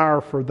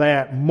desire for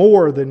that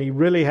more than he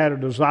really had a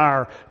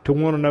desire to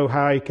want to know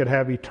how he could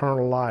have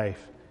eternal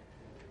life.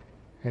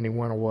 And he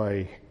went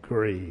away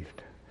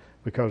grieved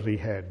because he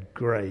had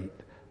great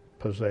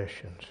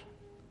possessions.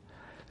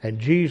 And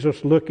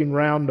Jesus, looking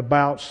round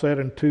about, said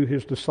unto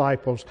his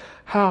disciples,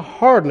 how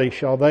hardly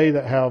shall they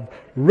that have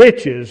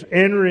riches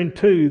enter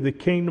into the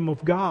kingdom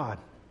of God?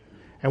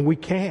 And we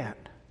can't.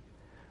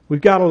 We've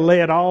got to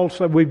lay it all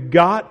aside. We've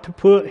got to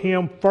put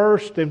him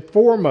first and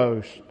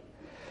foremost.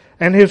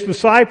 And his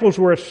disciples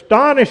were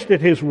astonished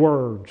at his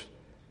words.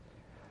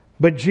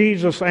 But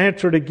Jesus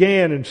answered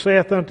again and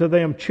saith unto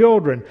them,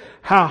 children,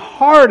 how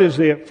hard is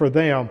it for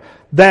them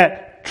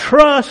that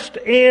trust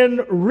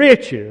in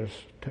riches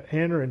to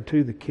enter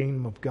into the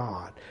kingdom of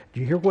God?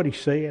 Do you hear what he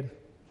said?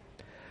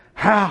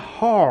 How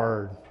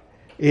hard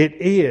it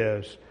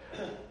is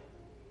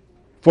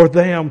for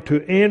them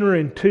to enter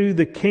into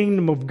the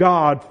kingdom of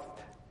God,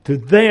 to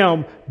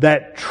them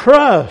that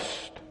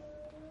trust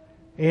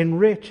in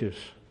riches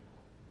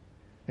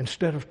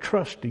instead of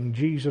trusting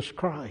Jesus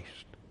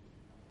Christ.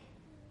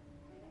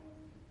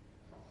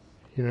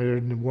 You know,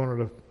 in one of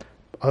the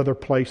other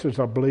places,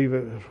 I believe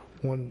it was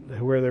one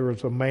where there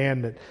was a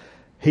man that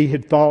he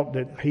had thought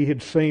that he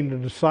had seen the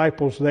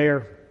disciples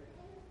there.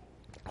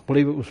 I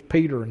believe it was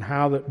Peter, and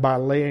how that by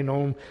laying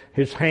on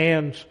his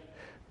hands,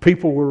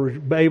 people were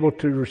able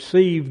to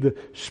receive the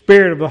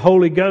Spirit of the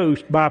Holy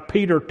Ghost by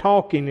Peter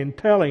talking and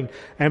telling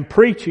and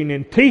preaching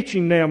and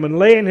teaching them and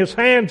laying his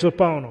hands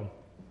upon them.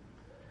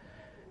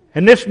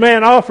 And this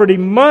man offered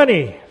him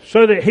money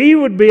so that he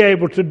would be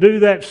able to do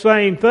that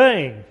same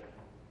thing.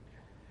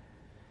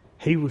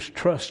 He was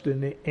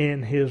trusting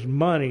in his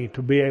money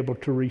to be able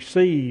to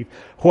receive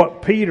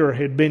what Peter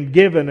had been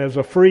given as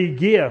a free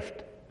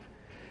gift.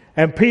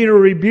 And Peter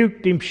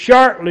rebuked him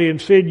sharply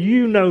and said,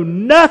 you know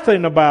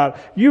nothing about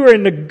it. You are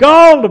in the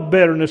gall of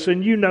bitterness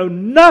and you know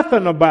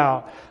nothing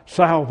about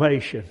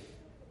salvation.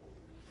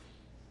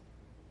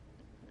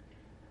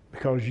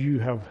 Because you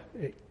have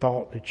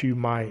thought that you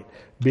might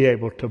be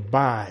able to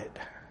buy it.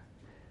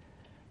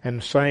 And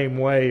the same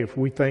way, if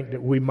we think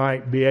that we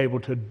might be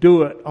able to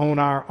do it on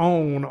our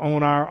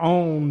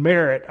own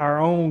merit, our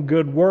own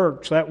good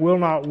works, that will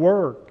not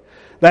work.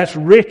 That's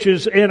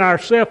riches in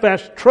ourselves.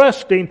 That's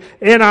trusting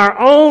in our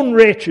own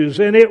riches,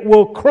 and it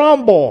will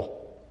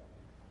crumble.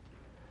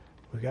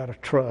 We've got to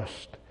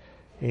trust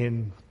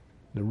in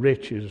the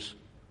riches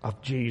of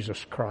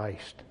Jesus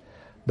Christ,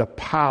 the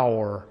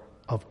power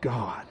of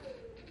God.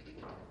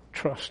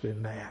 Trust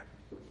in that.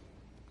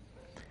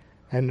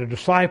 And the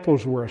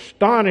disciples were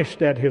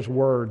astonished at his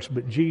words,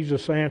 but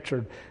Jesus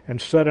answered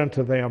and said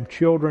unto them,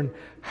 children,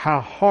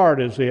 how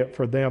hard is it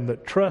for them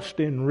that trust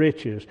in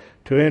riches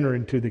to enter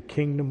into the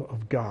kingdom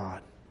of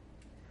God?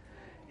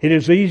 It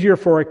is easier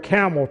for a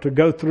camel to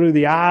go through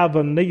the eye of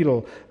a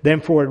needle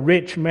than for a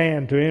rich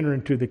man to enter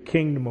into the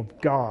kingdom of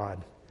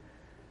God.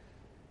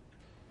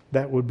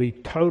 That would be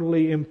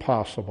totally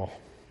impossible.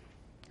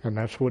 And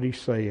that's what he's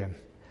saying.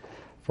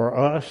 For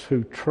us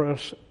who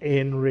trust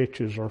in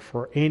riches, or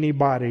for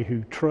anybody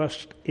who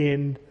trusts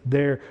in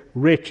their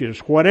riches,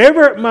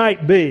 whatever it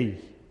might be,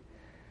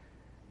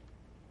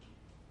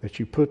 that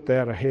you put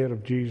that ahead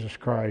of Jesus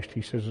Christ,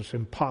 he says it's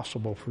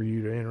impossible for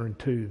you to enter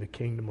into the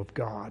kingdom of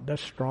God.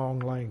 That's strong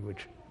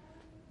language.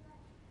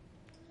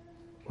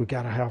 We've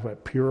got to have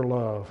that pure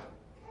love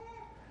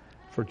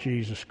for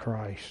Jesus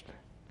Christ.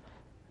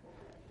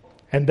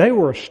 And they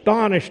were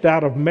astonished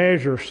out of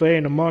measure,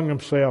 saying among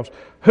themselves,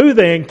 who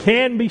then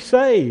can be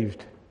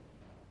saved?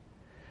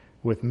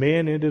 With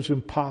men it is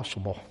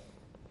impossible,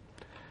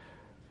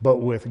 but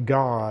with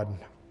God,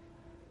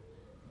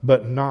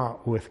 but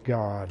not with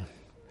God.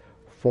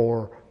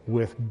 For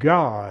with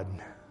God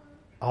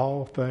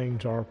all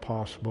things are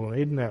possible. And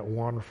isn't that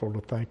wonderful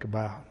to think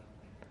about?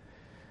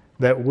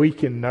 That we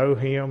can know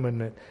Him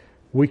and that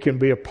we can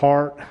be a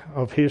part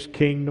of His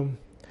kingdom.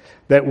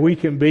 That we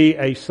can be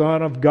a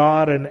son of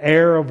God, an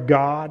heir of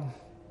God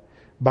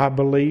by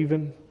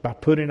believing, by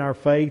putting our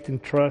faith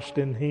and trust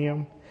in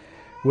Him.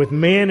 With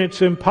men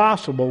it's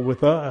impossible,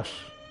 with us.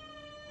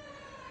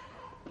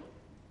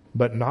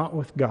 But not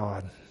with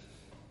God.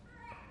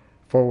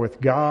 For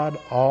with God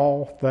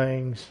all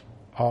things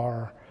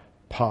are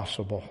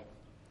possible.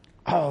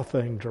 All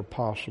things are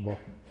possible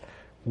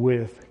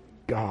with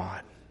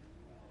God.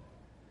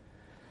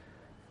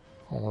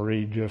 I'll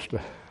read just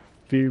a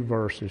few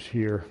verses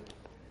here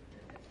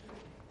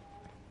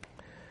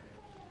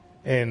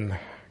in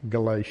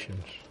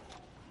Galatians.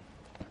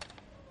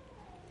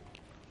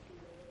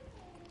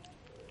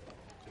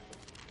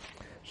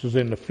 This is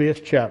in the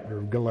 5th chapter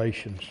of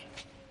Galatians.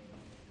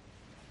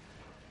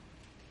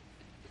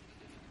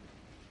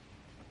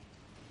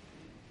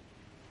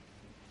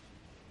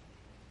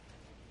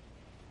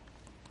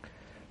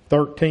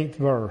 Thirteenth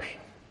verse.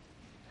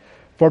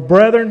 For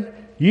brethren,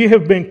 ye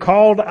have been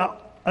called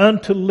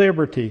unto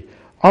liberty.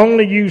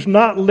 Only use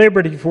not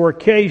liberty for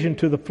occasion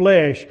to the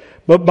flesh,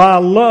 but by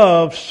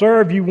love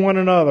serve you one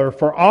another.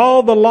 For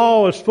all the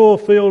law is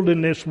fulfilled in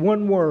this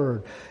one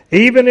word.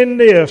 Even in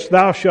this,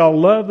 thou shalt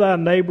love thy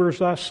neighbor as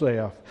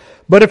thyself.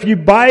 But if you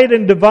bite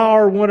and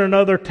devour one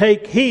another,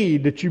 take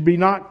heed that you be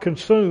not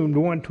consumed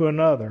one to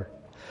another.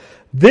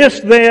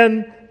 This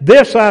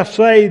I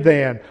say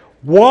then,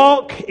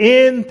 walk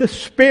in the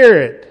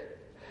Spirit,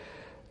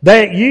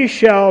 that ye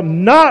shall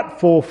not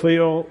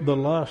fulfill the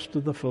lust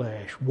of the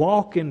flesh.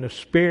 Walk in the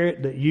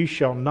Spirit, that you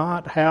shall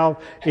not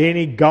have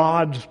any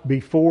gods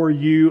before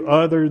you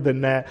other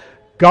than that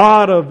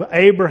God of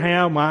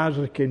Abraham,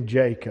 Isaac, and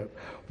Jacob.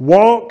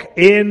 Walk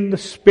in the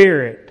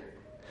Spirit.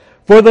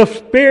 For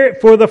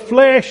the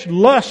flesh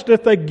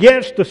lusteth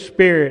against the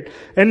Spirit,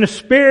 and the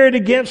Spirit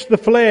against the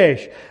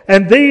flesh.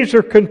 And these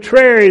are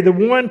contrary the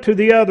one to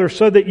the other,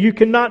 so that you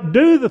cannot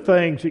do the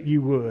things that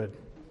you would.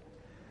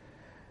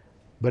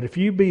 But if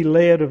you be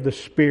led of the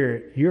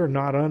Spirit, you're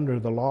not under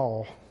the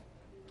law.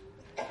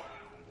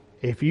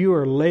 If you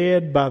are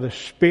led by the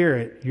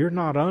Spirit, you're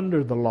not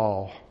under the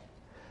law.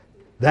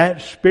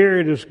 That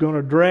Spirit is going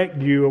to direct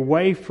you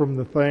away from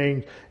the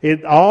things.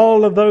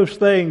 All of those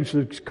things,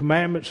 the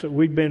commandments that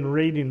we've been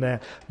reading now,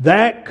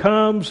 that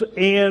comes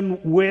in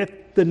with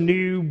the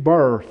new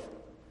birth.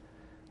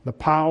 The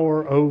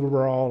power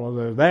over all of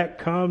those. That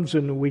comes,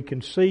 and we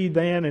can see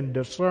then and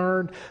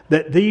discern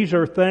that these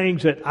are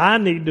things that I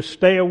need to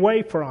stay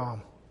away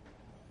from.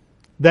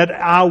 That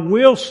I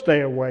will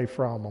stay away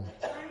from them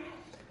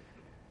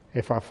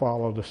if I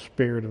follow the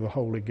Spirit of the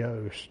Holy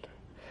Ghost.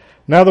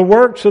 Now the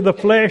works of the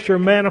flesh are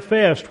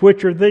manifest,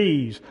 which are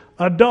these: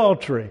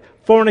 adultery,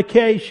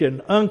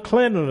 fornication,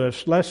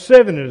 uncleanness,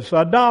 lasciviousness,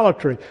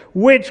 idolatry,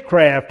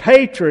 witchcraft,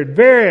 hatred,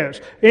 variance,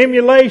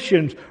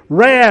 emulations,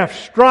 wrath,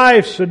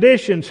 strife,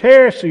 seditions,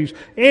 heresies,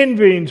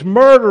 envyings,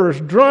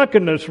 murders,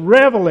 drunkenness,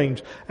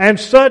 revellings, and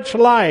such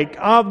like,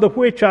 of the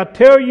which I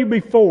tell you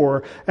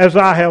before, as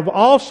I have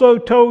also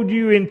told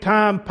you in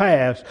time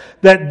past,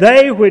 that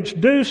they which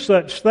do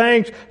such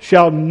things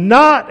shall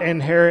not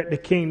inherit the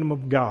kingdom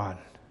of God.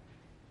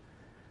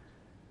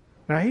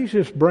 Now, he's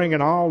just bringing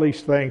all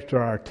these things to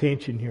our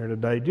attention here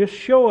today, just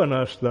showing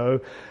us,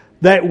 though,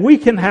 that we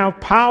can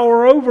have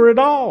power over it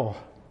all.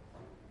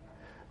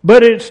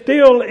 But it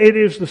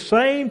is the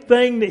same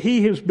thing that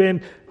he has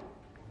been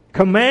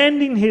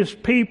commanding his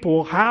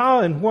people how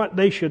and what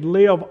they should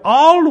live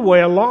all the way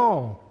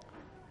along.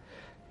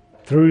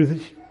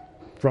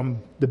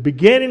 From the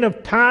beginning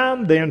of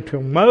time, then to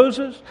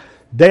Moses,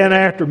 then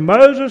after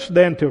Moses,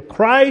 then to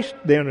Christ,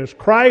 then as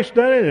Christ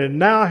done it, and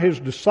now his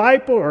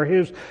disciple or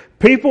his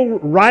people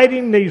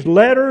writing these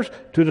letters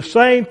to the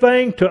same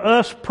thing, to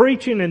us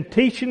preaching and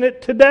teaching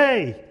it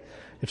today.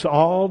 It's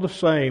all the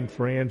same,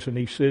 friends. And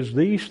he says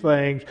these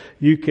things,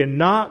 you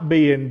cannot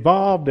be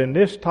involved in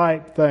this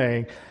type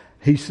thing.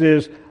 He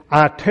says,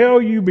 I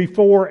tell you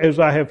before, as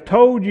I have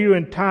told you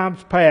in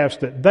times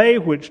past, that they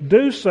which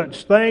do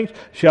such things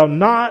shall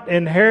not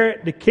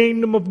inherit the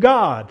kingdom of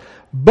God.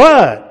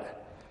 But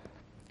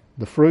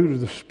the fruit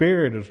of the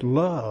Spirit is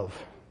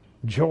love,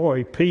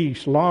 joy,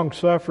 peace,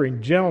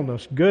 long-suffering,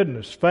 gentleness,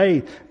 goodness,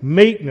 faith,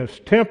 meekness,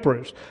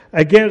 temperance.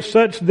 Against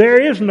such there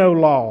is no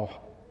law.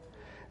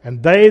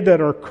 And they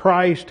that are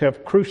Christ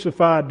have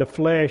crucified the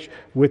flesh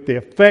with the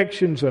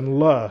affections and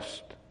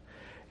lust.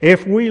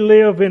 If we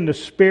live in the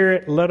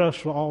Spirit, let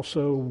us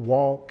also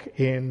walk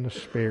in the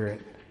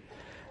Spirit.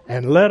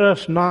 And let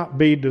us not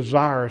be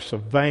desirous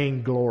of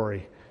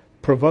vainglory,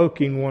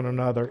 provoking one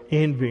another,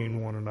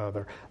 envying one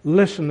another.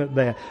 Listen to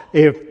that.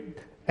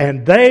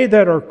 And they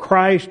that are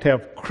Christ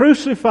have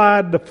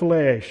crucified the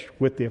flesh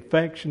with the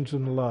affections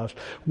and lust.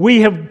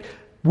 We have,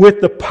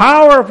 with the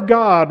power of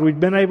God, we've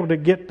been able to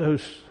get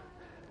those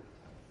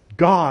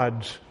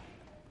gods,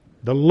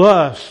 the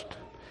lust,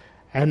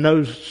 and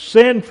those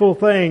sinful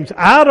things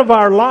out of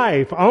our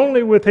life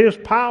only with His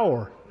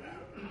power.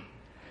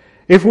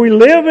 If we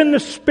live in the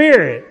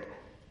Spirit,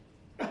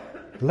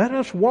 Let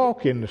us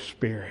walk in the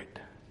Spirit.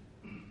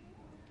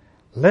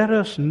 Let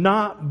us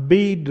not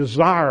be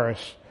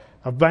desirous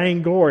of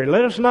vainglory.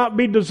 Let us not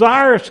be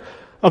desirous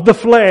of the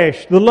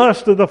flesh, the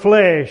lust of the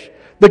flesh,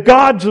 the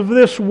gods of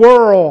this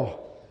world,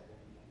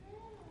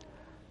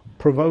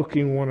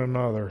 provoking one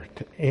another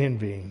to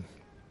envying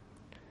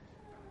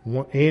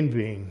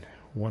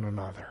one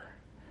another.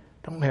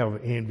 Don't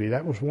have envy.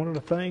 That was one of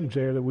the things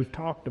there that we've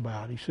talked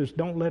about. He says,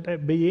 don't let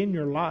that be in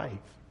your life.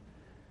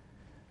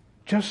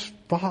 Just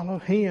follow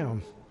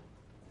Him.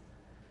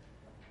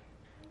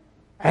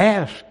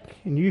 Ask,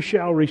 and you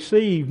shall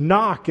receive.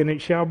 Knock, and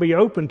it shall be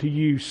opened to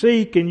you.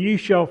 Seek, and you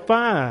shall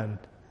find.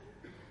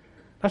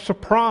 That's a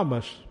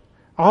promise.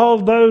 All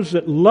those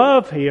that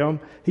love Him,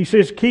 He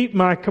says, keep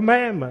my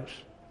commandments.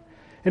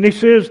 And He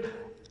says,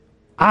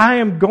 I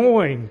am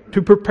going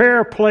to prepare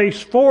a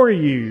place for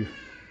you,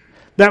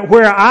 that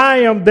where I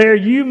am, there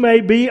you may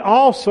be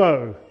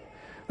also.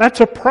 That's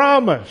a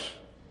promise.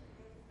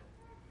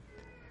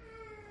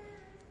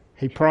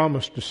 He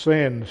promised to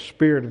send the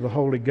Spirit of the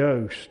Holy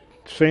Ghost,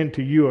 send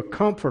to you a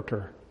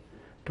comforter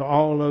to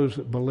all those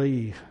that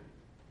believe.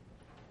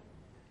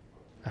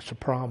 That's a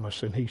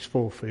promise, and He's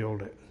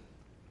fulfilled it.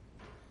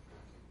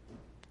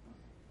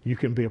 You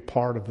can be a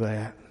part of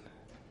that,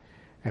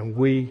 and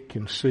we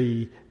can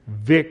see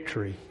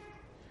victory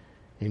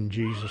in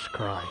Jesus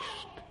Christ.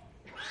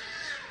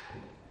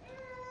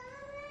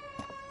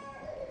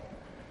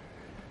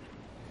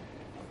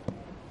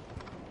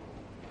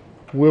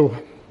 We'll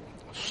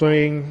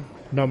sing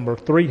number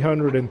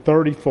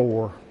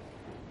 334,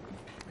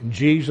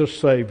 Jesus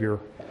Savior,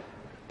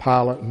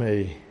 Pilot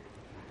Me.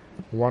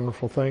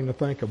 Wonderful thing to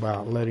think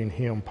about, letting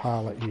Him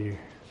pilot you.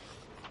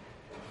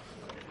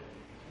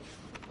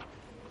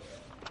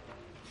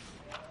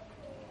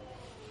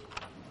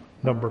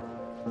 Number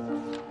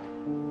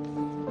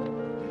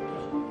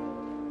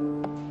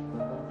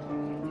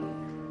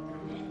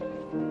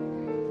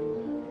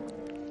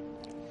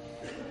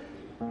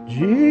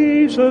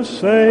Jesus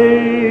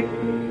say,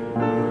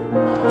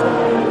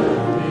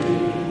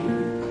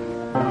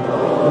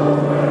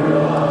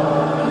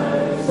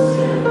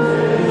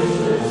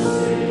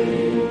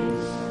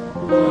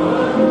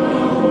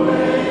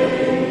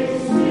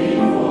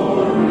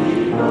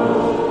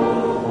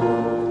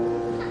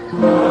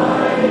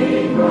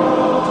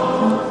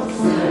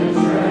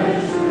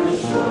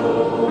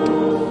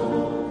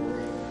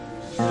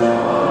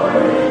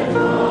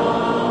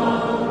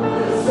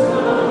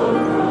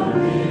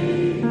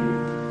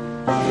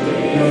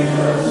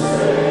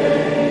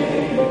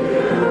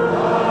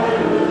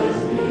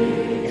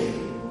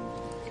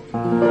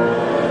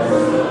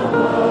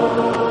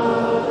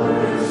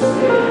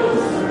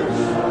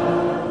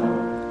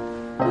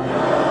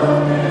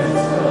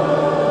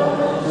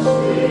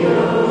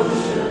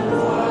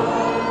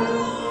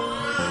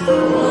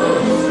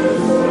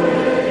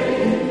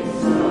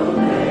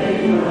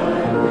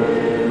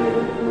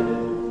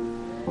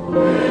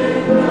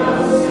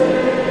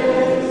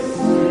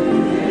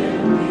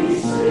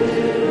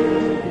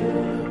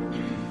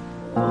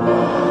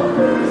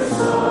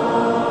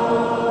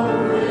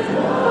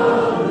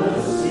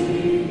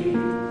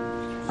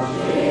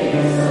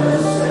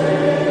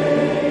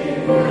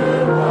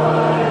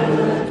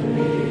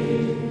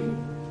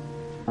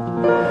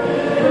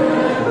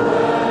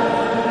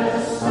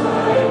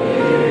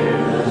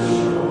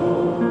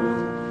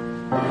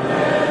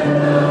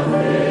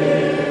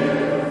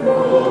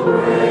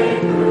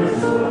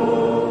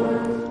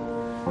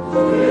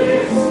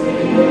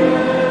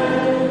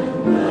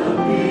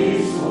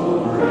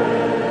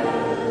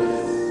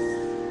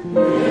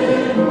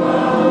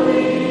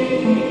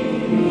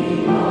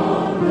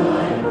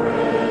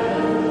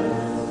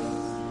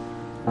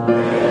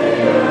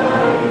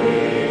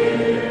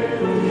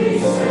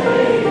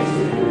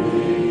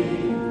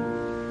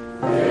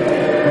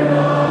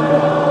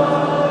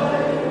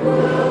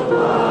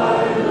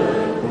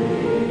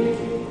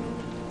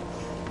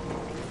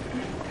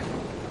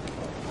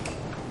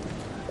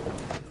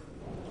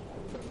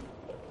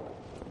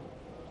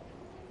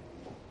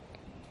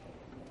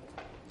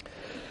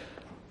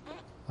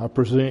 I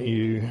present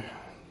you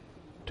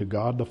to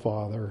God the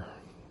Father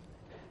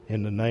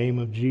in the name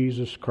of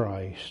Jesus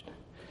Christ,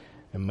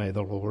 and may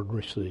the Lord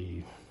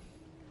receive.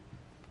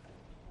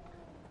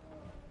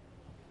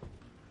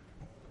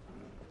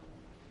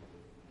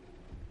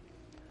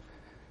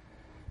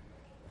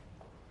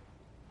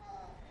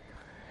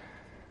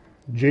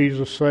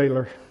 Jesus,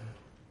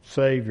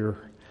 Savior,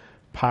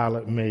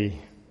 pilot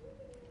me.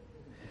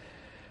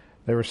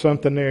 There was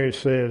something there that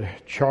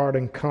said, chart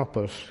and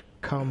compass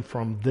come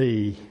from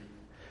Thee.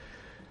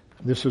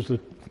 This is the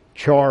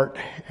chart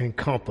and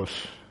compass.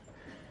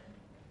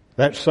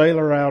 That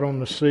sailor out on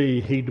the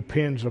sea, he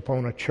depends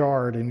upon a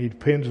chart and he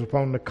depends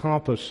upon the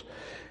compass,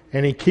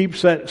 and he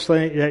keeps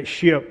that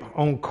ship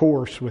on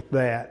course with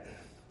that.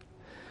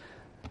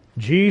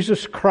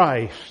 Jesus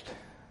Christ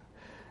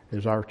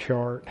is our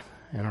chart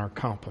and our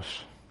compass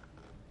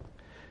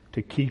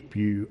to keep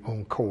you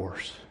on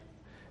course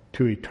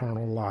to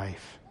eternal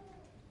life.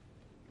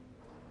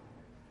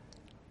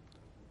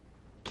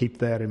 Keep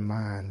that in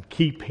mind.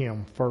 Keep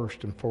Him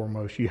first and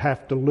foremost. You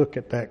have to look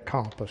at that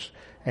compass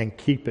and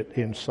keep it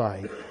in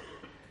sight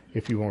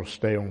if you want to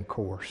stay on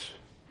course.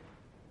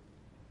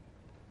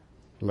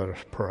 Let us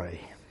pray.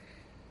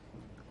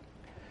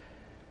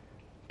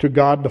 To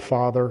God the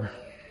Father,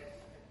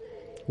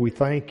 we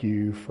thank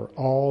you for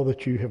all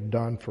that you have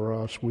done for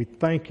us. We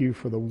thank you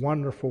for the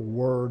wonderful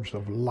words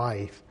of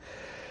life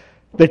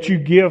that you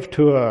give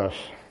to us,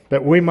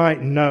 that we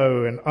might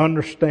know and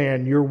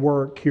understand your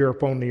work here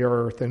upon the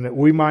earth, and that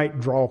we might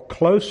draw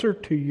closer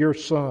to your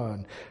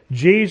Son,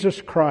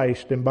 Jesus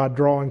Christ, and by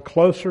drawing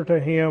closer to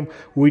Him,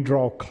 we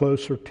draw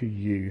closer to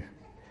you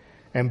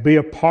and be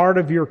a part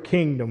of your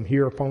kingdom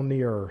here upon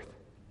the earth.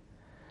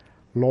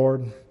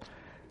 Lord,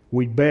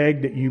 we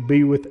beg that you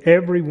be with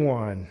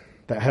everyone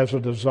that has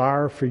a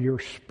desire for your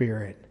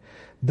Spirit.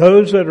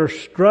 Those that are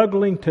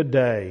struggling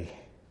today,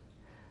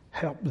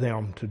 help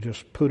them to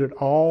just put it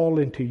all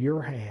into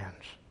your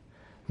hands.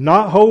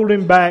 Not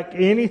holding back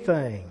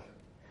anything,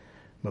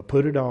 but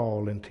put it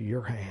all into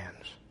your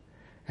hands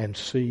and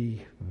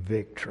see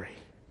victory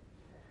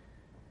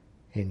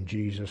in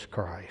Jesus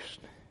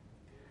Christ.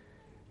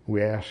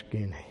 We ask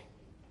in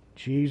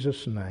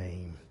Jesus'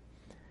 name,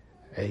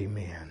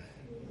 amen.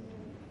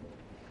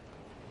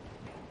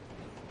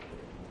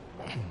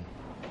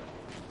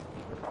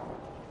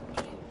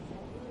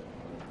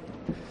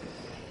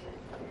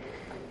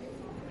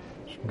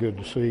 It's good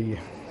to see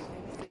you.